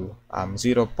to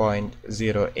 0.0803.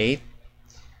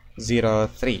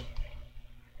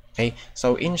 Okay,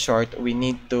 so in short, we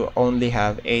need to only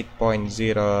have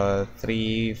 8.0342%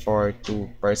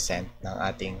 ng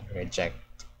ating reject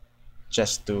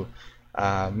just to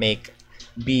make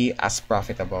B as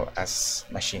profitable as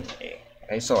machine A.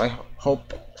 Okay, so I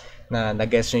hope na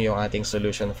nag-guess nyo yung ating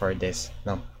solution for this,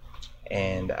 no?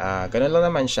 And ganun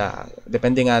lang naman siya.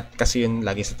 Depende nga kasi yun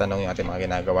lagi sa tanong yung ating mga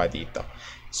ginagawa dito.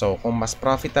 So, kung mas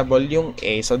profitable yung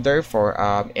A, so therefore,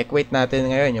 equate natin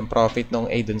ngayon yung profit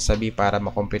ng A dun sa B para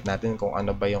makompute natin kung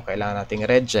ano ba yung kailangan nating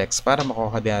rejects para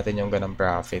makuha din natin yung ganung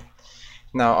profit.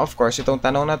 Now, of course, itong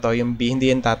tanong na to, yung B,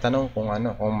 hindi yung tatanong kung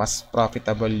kung mas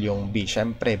profitable yung B.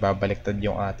 Syempre, babaliktad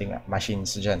yung ating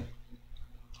machines dyan.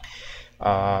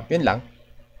 Yun lang.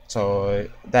 So,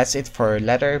 that's it for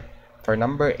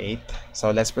number 8.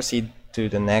 So, let's proceed to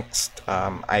the next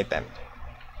item.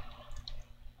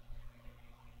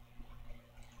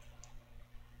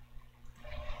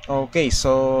 Okay,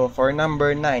 so for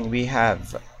number 9, we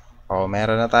have,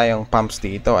 meron na tayong pumps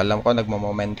dito. Alam ko,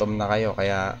 nagmo-momentum na kayo,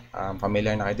 kaya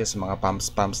familiar na kayo sa mga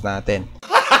pumps natin.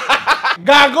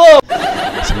 Gago!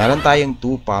 So, meron tayong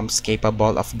 2 pumps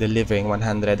capable of delivering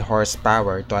 100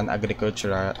 horsepower to an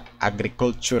agricultural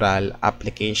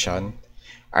application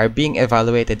are being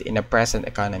evaluated in a present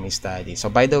economy study. So,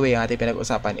 by the way, ang ating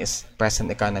pinag-usapan is present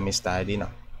economy study,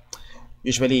 no?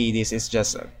 Usually, this is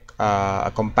just a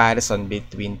comparison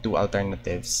between 2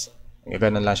 alternatives.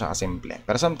 Ganun lang siya kasimple.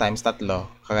 Pero sometimes, tatlo,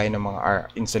 kagaya ng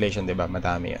mga insulation, diba?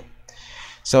 Madami yun.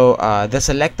 So, the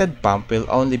selected pump will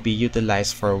only be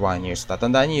utilized for 1 year. So,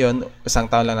 tatandaan nyo yun, isang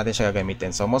taon lang natin siya gagamitin.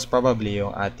 So, most probably,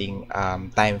 yung ating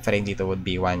time frame dito would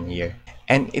be 1 year.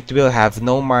 And it will have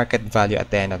no market value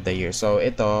at the end of the year. So,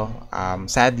 ito,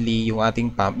 sadly, yung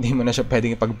ating pump, di mo na siya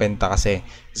pwedeng ipagbenta kasi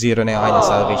 0 na yung kanyang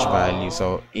salvage value.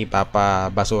 So,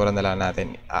 ipapabasura na lang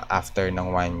natin after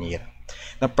ng 1 year.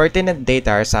 The pertinent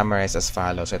data are summarized as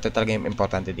follows. So, ito talaga yung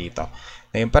importante dito.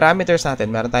 Na yung parameters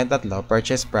natin, meron tayong tatlo: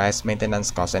 purchase price,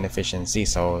 maintenance cost, and efficiency.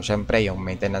 So, syempre, yung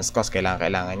maintenance cost,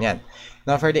 kailangan yan.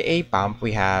 Now, for the A pump,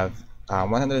 we have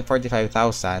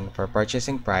 145,000 for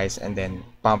purchasing price, and then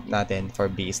pump natin for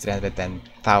B is 310,000.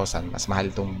 Mas mahal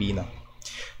itong B, no?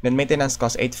 Then maintenance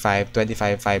cost 85,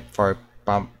 25,500 for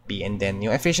pump B, and then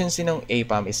yung efficiency ng A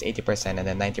pump is 80% and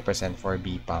then 90% for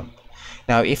B pump.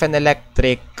 Now, if an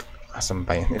electric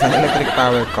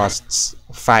power costs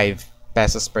 5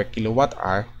 pesos per kilowatt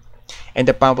hour and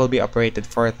the pump will be operated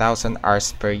 4,000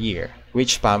 hours per year,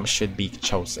 which pump should be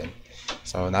chosen?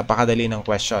 So, napakadali ng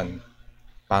question.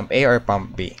 Pump A or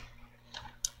pump B?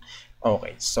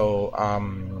 Okay, so,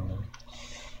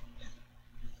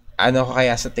 ano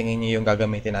kaya sa tingin niyo yung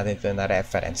gagamitin natin ito na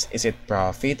reference? Is it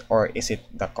profit or is it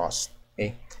the cost?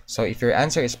 Okay, so if your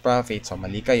answer is profit, so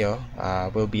mali kayo,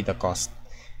 will be the cost.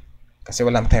 Kasi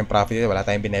wala tayong profit dito, wala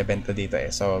tayong binebenta dito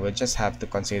eh. So, we'll just have to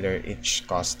consider each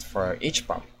cost for each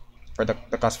pump, for the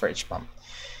cost for each pump.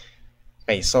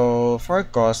 Okay, so for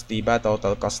cost, diba,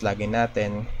 total cost lagi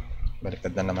natin,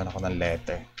 baliktad na naman ako ng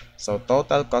letter. So,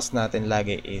 total cost natin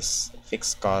lagi is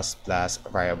fixed cost plus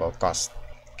variable cost.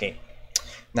 Okay.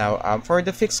 Now, for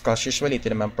the fixed cost, usually ito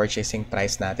naman purchasing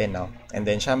price natin, no? And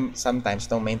then,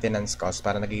 sometimes, itong maintenance cost,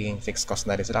 para nagiging fixed cost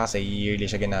na rin sila kasi yearly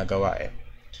siya ginagawa eh.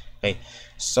 Okay.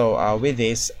 So, with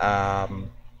this,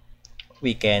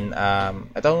 we can,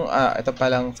 ito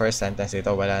palang first sentence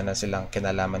dito, wala na silang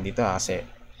kinalaman dito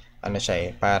kasi, ano siya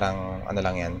eh, parang, ano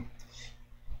lang yan,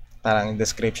 parang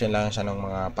description lang siya ng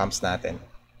mga pumps natin.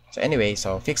 So anyway,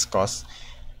 so fixed cost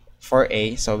for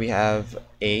A, so we have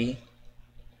A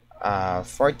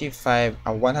 145,000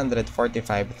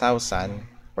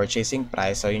 purchasing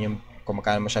price. So yun yung kung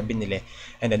magkano mo siya binili.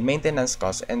 And then maintenance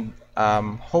cost, and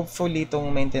hopefully itong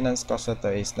maintenance cost na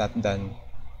to is not done.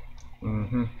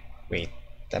 Wait,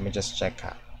 let me just check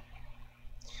ha.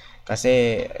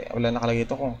 Kasi wala nakalagay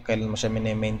ito kung kailan mo siya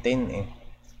mini-maintain eh.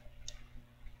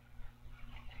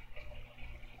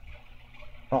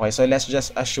 Okay, so let's just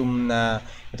assume na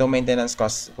itong maintenance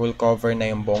cost will cover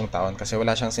na yung buong taon kasi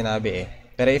wala siyang sinabi eh.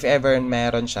 Pero if ever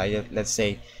meron siya, let's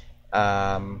say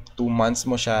 2 months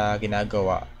mo siya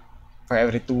ginagawa, for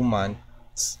every 2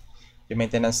 months yung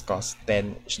maintenance cost,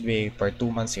 then it should be per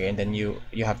 2 months here, and then you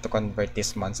have to convert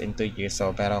these months into years.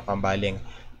 So meron kang baling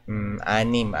 6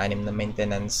 na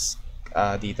maintenance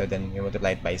dito, then you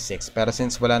multiply it by 6. Pero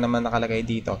since wala naman nakalagay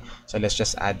dito, so let's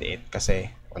just add it kasi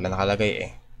wala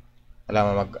nakalagay eh.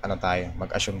 Wala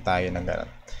mag-assume tayo ng gano'n.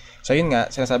 So yun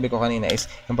nga, sinasabi ko kanina is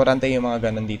importante yung mga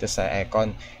ganun dito sa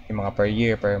econ, yung mga per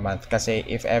year, per month, kasi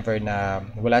if ever na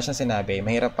wala siyang sinabi,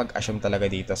 mahirap pag-assume talaga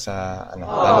dito sa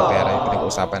lalo pera yung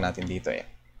pinag-uusapan natin dito eh.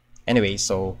 Anyway,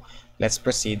 so let's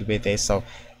proceed with this. So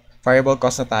variable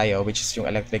cost na tayo, which is yung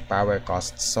electric power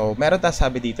cost. So meron tayo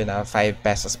sabi dito na 5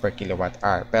 pesos per kilowatt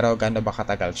hour, pero gaano ba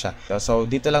katagal siya? So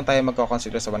dito lang tayo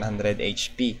magko-consider sa 100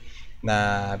 HP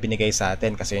na binigay sa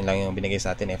atin kasi yun lang yung binigay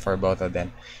sa atin eh for both of them.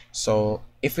 So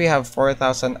if we have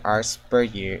 4,000 hours per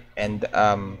year and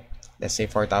let's say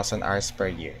 4,000 hours per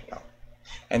year, no?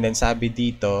 And then sabi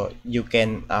dito you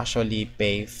can actually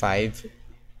pay 5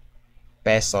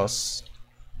 pesos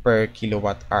per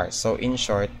kilowatt hour. So in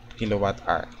short, kilowatt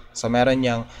hour. So meron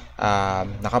yang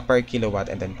naka per kilowatt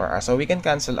and then per hour. So we can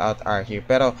cancel out hour here,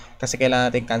 pero kasi kailangan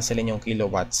natin cancelin yung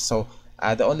kilowatts. So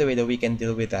the only way that we can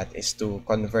deal with that is to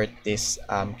convert this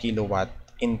kilowatt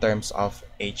in terms of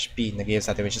HP. Nag-give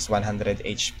sa atin which is 100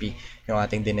 HP yung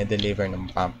ating dinedeliver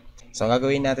ng pump. So ang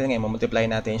gagawin natin ngayon, multiply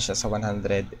natin siya sa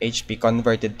 100 HP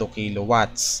converted to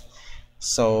kilowatts.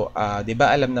 So di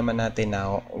ba alam naman natin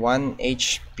na 1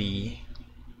 HP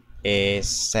is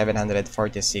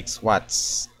 746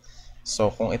 watts.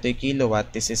 So kung ito'y kilowatt,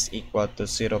 this is equal to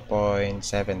 0.746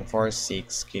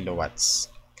 kilowatts.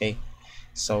 Okay?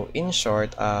 So in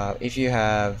short, if you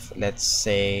have, let's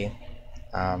say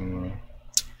 100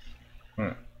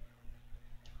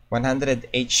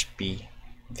 HP,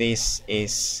 this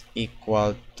is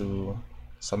equal to,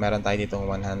 so meron tayo ditong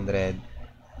 100,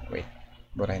 wait,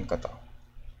 burahin ko to.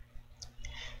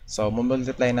 So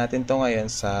multiply natin to ngayon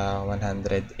sa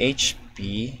 100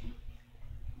 HP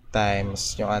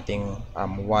times yung ating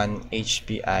 1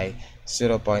 HPI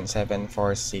 0.746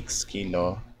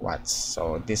 kilowatts.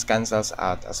 So this cancels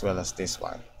out as well as this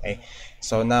one. Okay,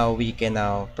 so now we can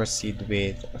proceed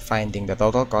with finding the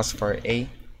total cost for A.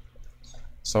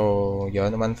 So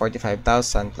yon, 145,000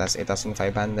 plus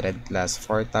 8,500 plus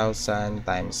 4,000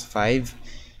 times 5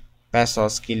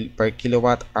 pesos per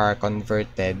kilowatt hour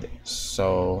converted.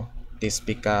 So this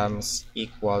becomes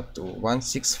equal to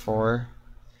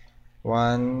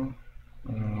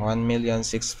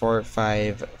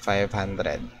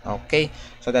 1,645,500. Okay,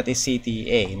 so that is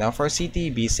CTA. Now for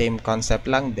CTB, same concept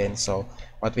lang din. So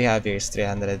what we have here is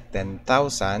 310,000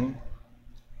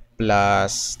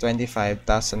 plus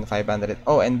 25,500.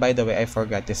 Oh, and by the way, I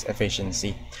forgot this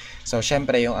efficiency. So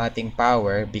syempre yung ating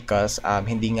power, because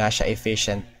hindi nga siya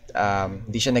efficient,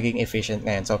 hindi siya naging efficient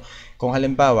ngayon. So kung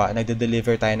halimbawa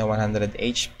nagde-deliver tayo ng 100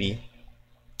 HP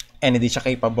and hindi siya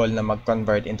capable na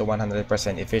mag-convert into 100%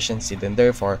 efficiency, then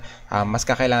therefore mas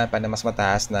kakailangan pa na mas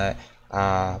mataas na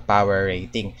power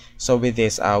rating. So with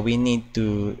this, we need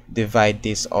to divide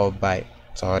this all by,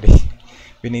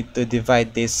 we need to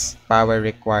divide this power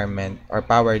requirement or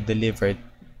power delivered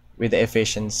with the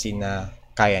efficiency na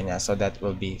kaya niya. So that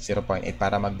will be 0.8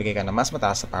 para magbigay ka na mas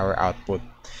mataas sa power output.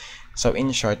 So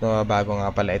in short, mababago nga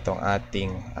pala itong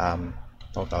ating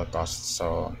total cost.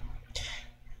 So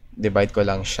divide ko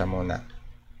lang siya muna.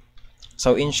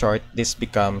 So in short, this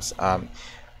becomes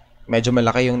medyo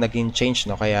malaki yung naging change,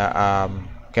 no? Kaya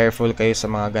careful kayo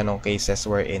sa mga ganong cases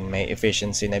wherein may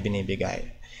efficiency na binibigay.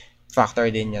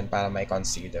 factor din yun para may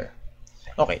consider.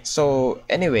 Okay, so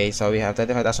anyway, so we have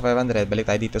 25,500. Balik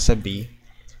tayo dito sa B.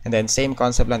 And then same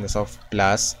concept lang. So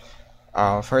plus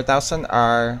 4,000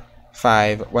 are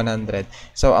 5, 100.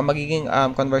 So ang magiging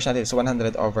conversion natin is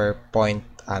 100 over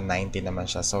 0.90 naman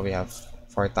siya. So we have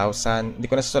 4,000. Hindi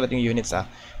ko na susulat yung units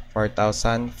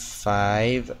 4,000,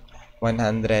 5,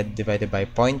 100 divided by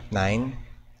 0.9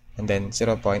 and then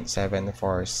 0.746.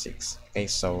 Okay,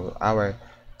 so our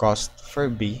cost for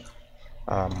B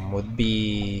would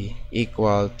be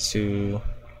equal to,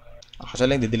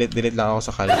 actually delete lang ako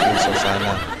sa calculus, so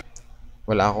sana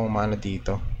wala akong maano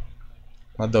dito,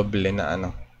 madoble na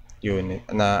unit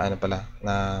na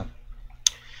na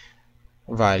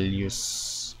values.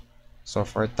 So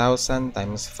 4,000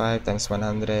 times 5 times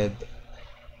 100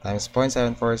 times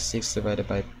 0.746 divided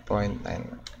by 0.9.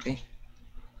 Okay,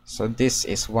 so this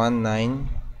is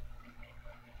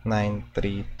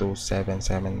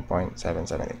 1,993,277.77.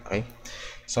 Okay,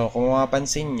 so kung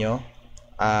mapapansin nyo,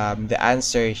 the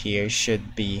answer here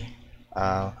should be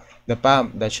the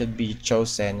pump that should be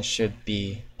chosen should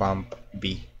be pump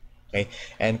B. Okay,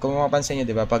 and kung mapapansin nyo,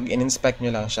 di ba, pag in-inspect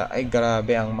nyo lang siya, ay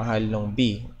grabe ang mahal ng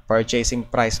B. Purchasing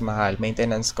price mahal,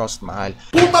 maintenance cost mahal.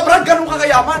 Puta brad, ganun ka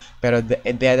kayaman! Pero at the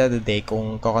end of the day,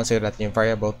 kung kukonsider natin yung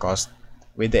variable cost,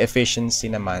 with the efficiency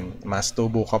naman, mas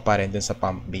tubo ka pa rin dun sa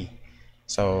pump B.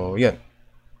 So, yun.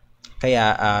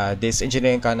 Kaya, this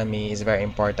engineering economy is very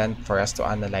important for us to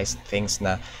analyze things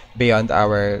na beyond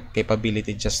our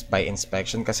capability just by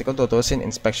inspection. Kasi kung tutusin,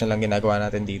 inspection lang ginagawa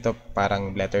natin dito,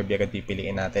 parang letter B agad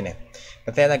pipiliin natin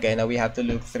But then again, we have to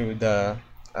look through the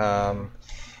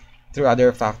through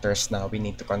other factors na we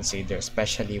need to consider,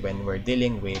 especially when we're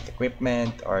dealing with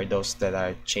equipment or those that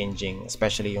are changing,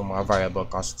 especially yung mga variable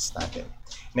costs natin.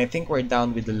 And I think we're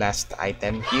down with the last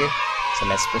item here. So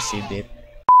let's proceed it.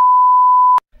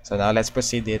 So now let's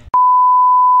proceed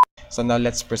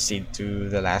to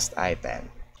the last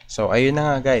item. So ayun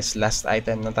na nga guys, last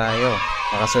item na tayo.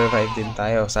 Nakasurvive din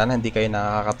tayo. Sana hindi kayo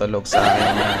nakakatulog sa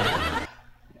akin na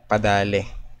padali.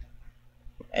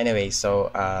 Anyway,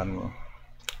 so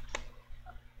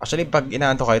actually pag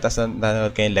inaanto kayo tapos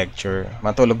nanonood kayo lecture,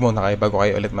 matulog muna kayo bago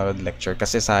kayo ulit manood lecture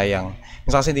kasi sayang.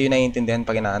 Kasi hindi yun naiintindihan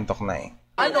pag inaantok na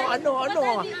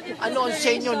Ano ang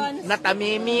senyo?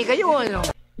 Natamimi kayo,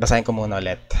 Basahin ko muna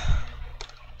ulit.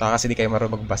 Baka kasi di kayo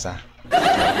marunong magbasa.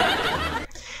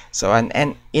 So,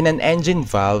 in an engine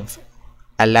valve,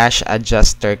 a lash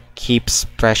adjuster keeps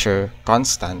pressure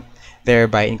constant,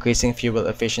 thereby increasing fuel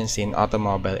efficiency in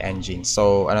automobile engines.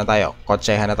 So,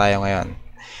 kotsehan na tayo ngayon.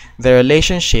 The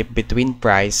relationship between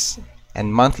price and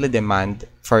monthly demand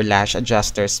for lash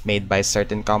adjusters made by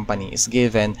certain company is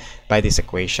given by this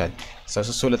equation. So,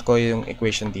 susulat ko yung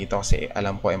equation dito kasi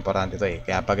alam ko importante ito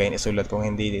Kaya pag ayun isulat kung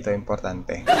hindi dito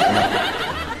importante.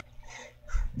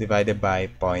 Divided by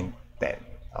 0.10.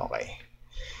 Okay.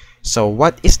 So,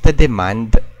 what is the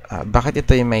demand? Bakit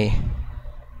ito yung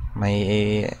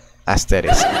may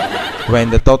asterisk?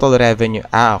 When the total revenue...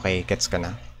 okay. Gets ko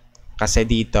na. Kasi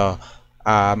dito,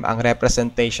 ang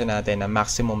representation natin na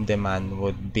maximum demand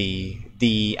would be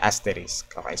the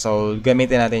asterisk. Okay, so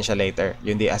gamitin natin siya later,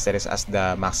 yung the asterisk as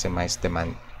the maximized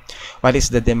demand. What is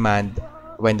the demand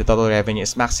when the total revenue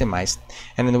is maximized?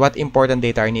 And then what important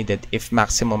data are needed if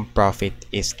maximum profit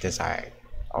is desired?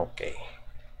 Okay.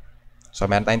 So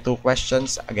meron tayong 2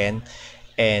 questions again.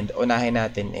 And unahin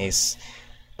natin is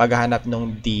paghahanap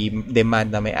ng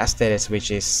demand na may asterisk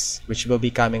which will be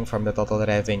coming from the total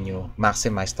revenue,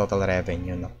 maximize total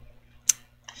revenue,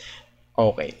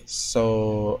 Okay,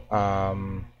 so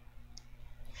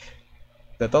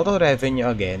the total revenue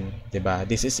again, 'di ba?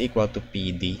 This is equal to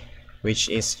PD, which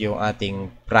is yung ating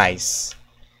price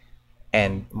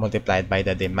and multiplied by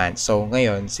the demand. So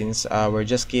ngayon, since we're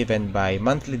just given by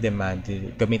monthly demand,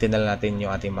 gamitin na lang natin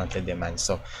yung ating monthly demand.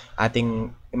 So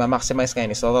ating i-maximize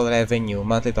ngayon is total revenue,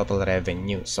 monthly total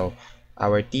revenue. So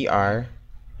our TR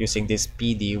using this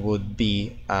PD would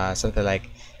be something like,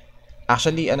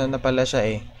 actually na pala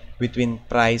siya between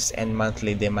price and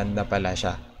monthly demand na pala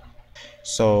siya.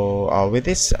 So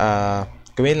with this,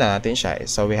 gawin lang natin siya.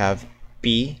 So we have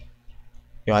P,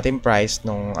 yung ating price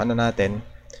nung natin,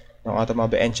 ng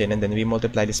automobile engine, and then we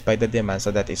multiply this by the demand, so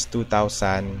that is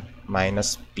 2,000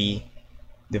 minus P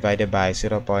divided by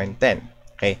 0.10.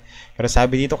 Okay, pero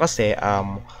sabi dito kasi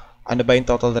ano ba yung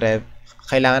total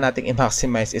kailangan nating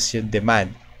i-maximize is yung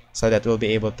demand, so that we'll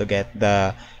be able to get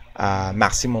the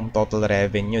maximum total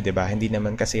revenue, diba? Hindi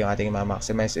naman kasi yung ating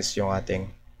ma-maximize is yung ating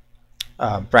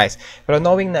price. Pero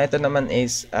knowing na ito naman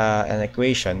is an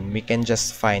equation, we can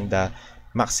just find the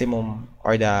maximum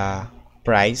or the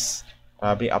price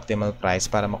probably optimal price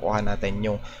para makuha natin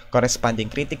yung corresponding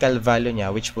critical value niya,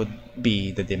 which would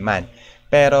be the demand.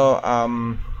 Pero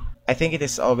I think it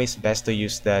is always best to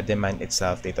use the demand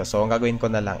itself dito. So ang gagawin ko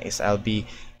na lang is I'll be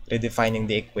redefining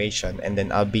the equation and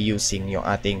then I'll be using yung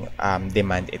ating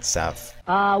demand itself.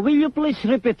 Will you please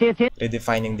repeat it?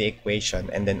 Redefining the equation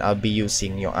and then I'll be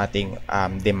using yung ating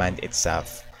demand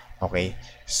itself. Okay?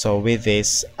 So with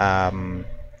this,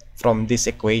 from this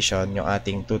equation, yung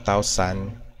ating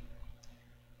 2,000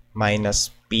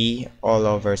 minus P all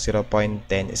over 0.10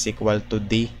 is equal to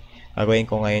D. Gagawin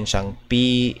ko ngayon siyang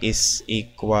P is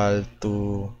equal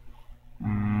to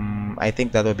I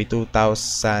think that will be 2,000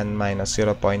 minus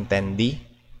 0.10D.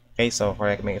 Okay, so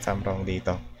correct me if I'm wrong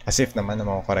dito. As if naman na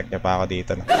correct niya pa ako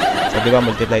dito. No? So, di ba,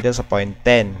 multiply dito sa 0.10.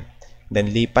 Then,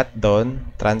 lipat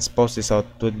doon. Transpose this out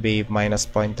would be minus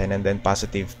 0.10 and then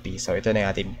positive P. So, ito na yung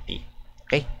ating P.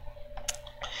 Okay?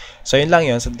 So, yun lang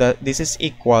yun. So, this is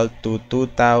equal to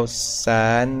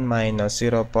 2,000 minus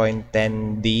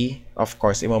 0.10D. Of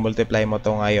course, i-multiply mo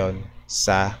to ngayon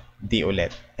sa D ulit.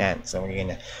 Yan. So,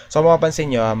 magiging yan. So, mapapansin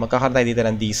nyo, magkakaroon tayo dito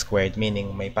ng D squared, meaning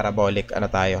may parabolic,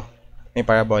 may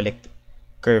parabolic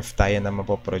curve tayo na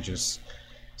mapoproduce.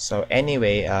 So,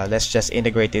 anyway, let's just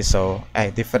integrate this. So,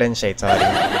 differentiate, sorry.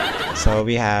 So,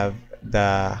 we have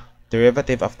the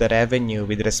derivative of the revenue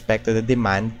with respect to the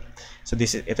demand. So,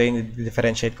 ito yung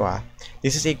differentiate ko ha.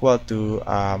 This is equal to,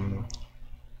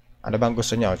 ano bang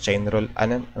gusto nyo? Chain rule,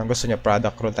 anong gusto nyo?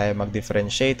 Product rule tayo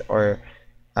mag-differentiate or,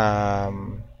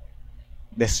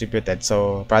 distributed.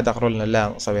 So, product rule na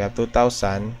lang. So, we have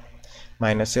 2,000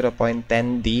 minus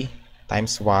 0.10D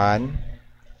times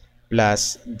 1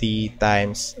 plus D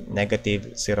times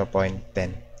negative 0.10.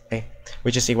 Okay?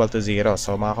 Which is equal to 0.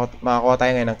 So, makakuha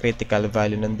tayo ngayon ng critical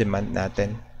value ng demand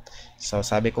natin. So,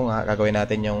 sabi ko nga, gagawin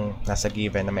natin yung nasa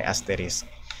given na may asterisk.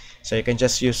 So, you can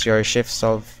just use your shift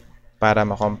solve para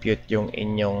makompute yung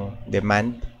inyong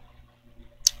demand.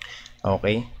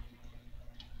 Okay?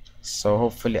 So,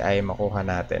 hopefully ay makuha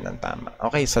natin ng tama.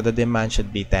 Okay, so the demand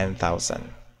should be 10,000.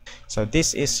 So,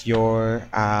 this is your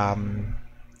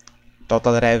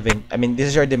total revenue. I mean,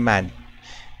 this is your demand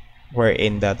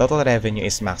wherein the total revenue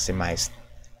is maximized.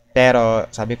 Pero,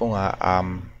 sabi ko nga,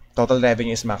 total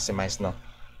revenue is maximized, no?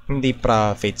 Hindi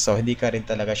profit. So, hindi ka rin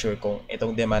talaga sure kung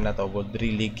itong demand na to would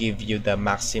really give you the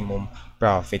maximum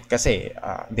profit. Kasi,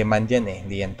 demand yan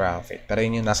hindi yan profit. Pero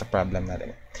yun yung nasa problem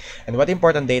natin. And what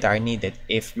important data are needed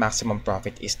if maximum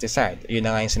profit is desired? Yun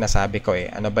na nga yung sinasabi ko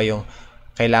Ano ba yung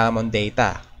kailangan mong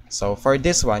data? So, for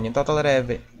this one, yung total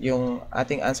revenue, yung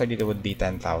ating answer dito would be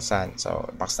 10,000.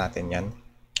 So, box natin yan.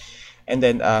 And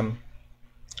then,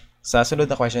 sa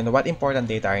sunod na question, what important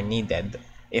data are needed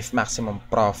if maximum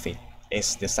profit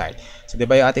is desired? So, di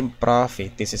ba yung ating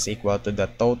profit, this is equal to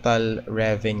the total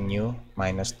revenue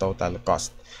minus total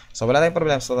cost. So, wala tayong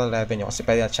problema sa total revenue kasi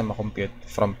pwede natin siya makompute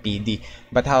from PD.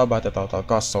 But how about the total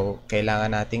cost? So,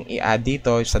 kailangan nating i-add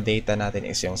dito sa data natin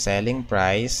is yung selling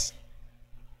price.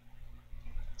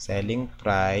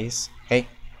 Okay?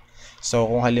 So,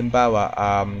 kung halimbawa,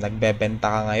 nagbebenta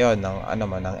ka ngayon ng,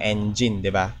 ng engine,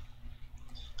 di ba?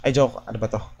 Ay, joke. Ano ba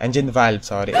to? Engine valve,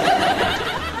 sorry.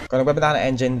 Kung nagbebenta ka ng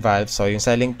engine valve, so yung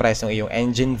selling price ng iyong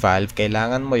engine valve,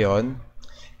 kailangan mo yon.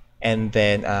 And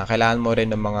then, kailangan mo rin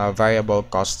ng mga variable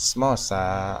costs mo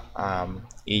sa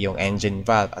iyong engine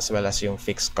valve as well as yung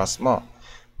fixed cost mo.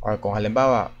 Or kung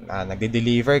halimbawa,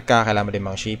 nagde-deliver ka, kailangan mo rin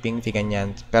mga shipping fee,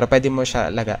 ganyan. Pero pwede mo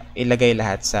siya ilagay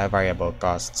lahat sa variable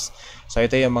costs. So,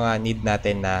 ito yung mga need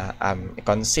natin na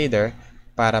i-consider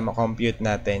para ma-compute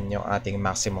natin yung ating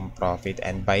maximum profit.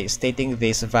 And by stating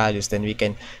these values, then we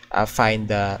can find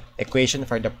the equation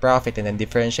for the profit and then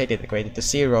differentiate it, equate it to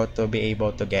 0 to be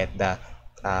able to get the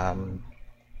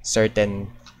certain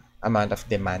amount of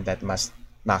demand that must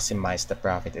maximize the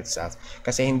profit itself.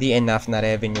 Kasi hindi enough na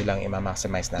revenue lang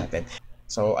i-maximize natin.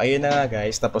 So, ayun na nga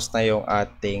guys. Tapos na yung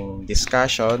ating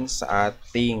discussion sa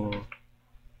ating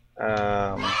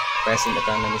present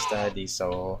economy study.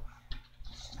 So,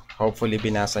 hopefully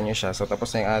binasa nyo siya. So,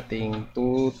 tapos na yung ating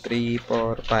 2, 3,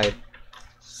 4, 5,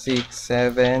 6,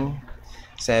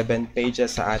 7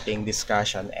 pages sa ating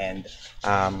discussion. And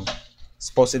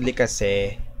supposedly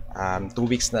kasi 2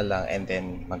 weeks na lang and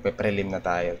then magpe-prelim na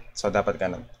tayo. So, dapat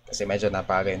ganun. Kasi medyo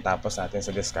napaga yung tapos natin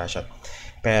sa discussion.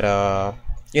 Pero,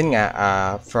 yun nga,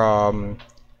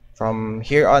 from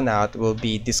here on out, we'll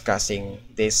be discussing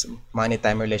this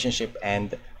money-time relationship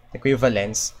and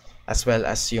equivalence as well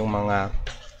as yung mga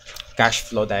cash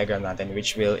flow diagram natin,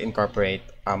 which will incorporate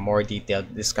a more detailed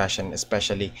discussion,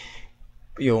 especially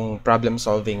yung problem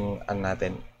solving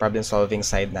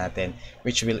side natin,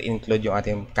 which will include yung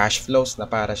ating cash flows na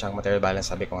para siyang material balance,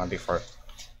 sabi ko nga before.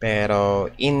 Pero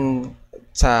in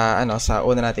sa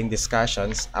una nating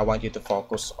discussions, I want you to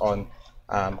focus on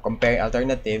comparing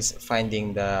alternatives,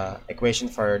 finding the equation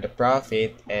for the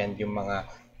profit, and yung mga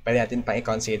pwede natin pang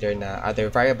i-consider na other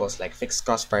variables like fixed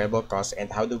cost, variable cost, and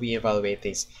how do we evaluate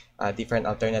these different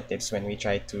alternatives when we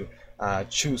try to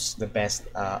choose the best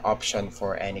option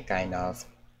for any kind of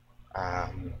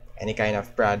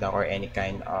product or any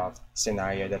kind of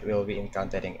scenario that we'll be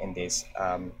encountering in this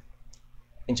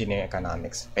engineering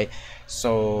economics. Okay,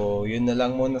 so yun na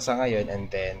lang muna sa ngayon, and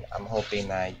then I'm hoping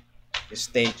na you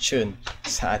stay tuned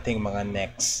sa ating mga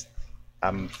next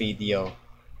video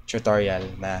tutorial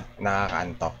na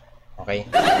nakakaantok. Okay?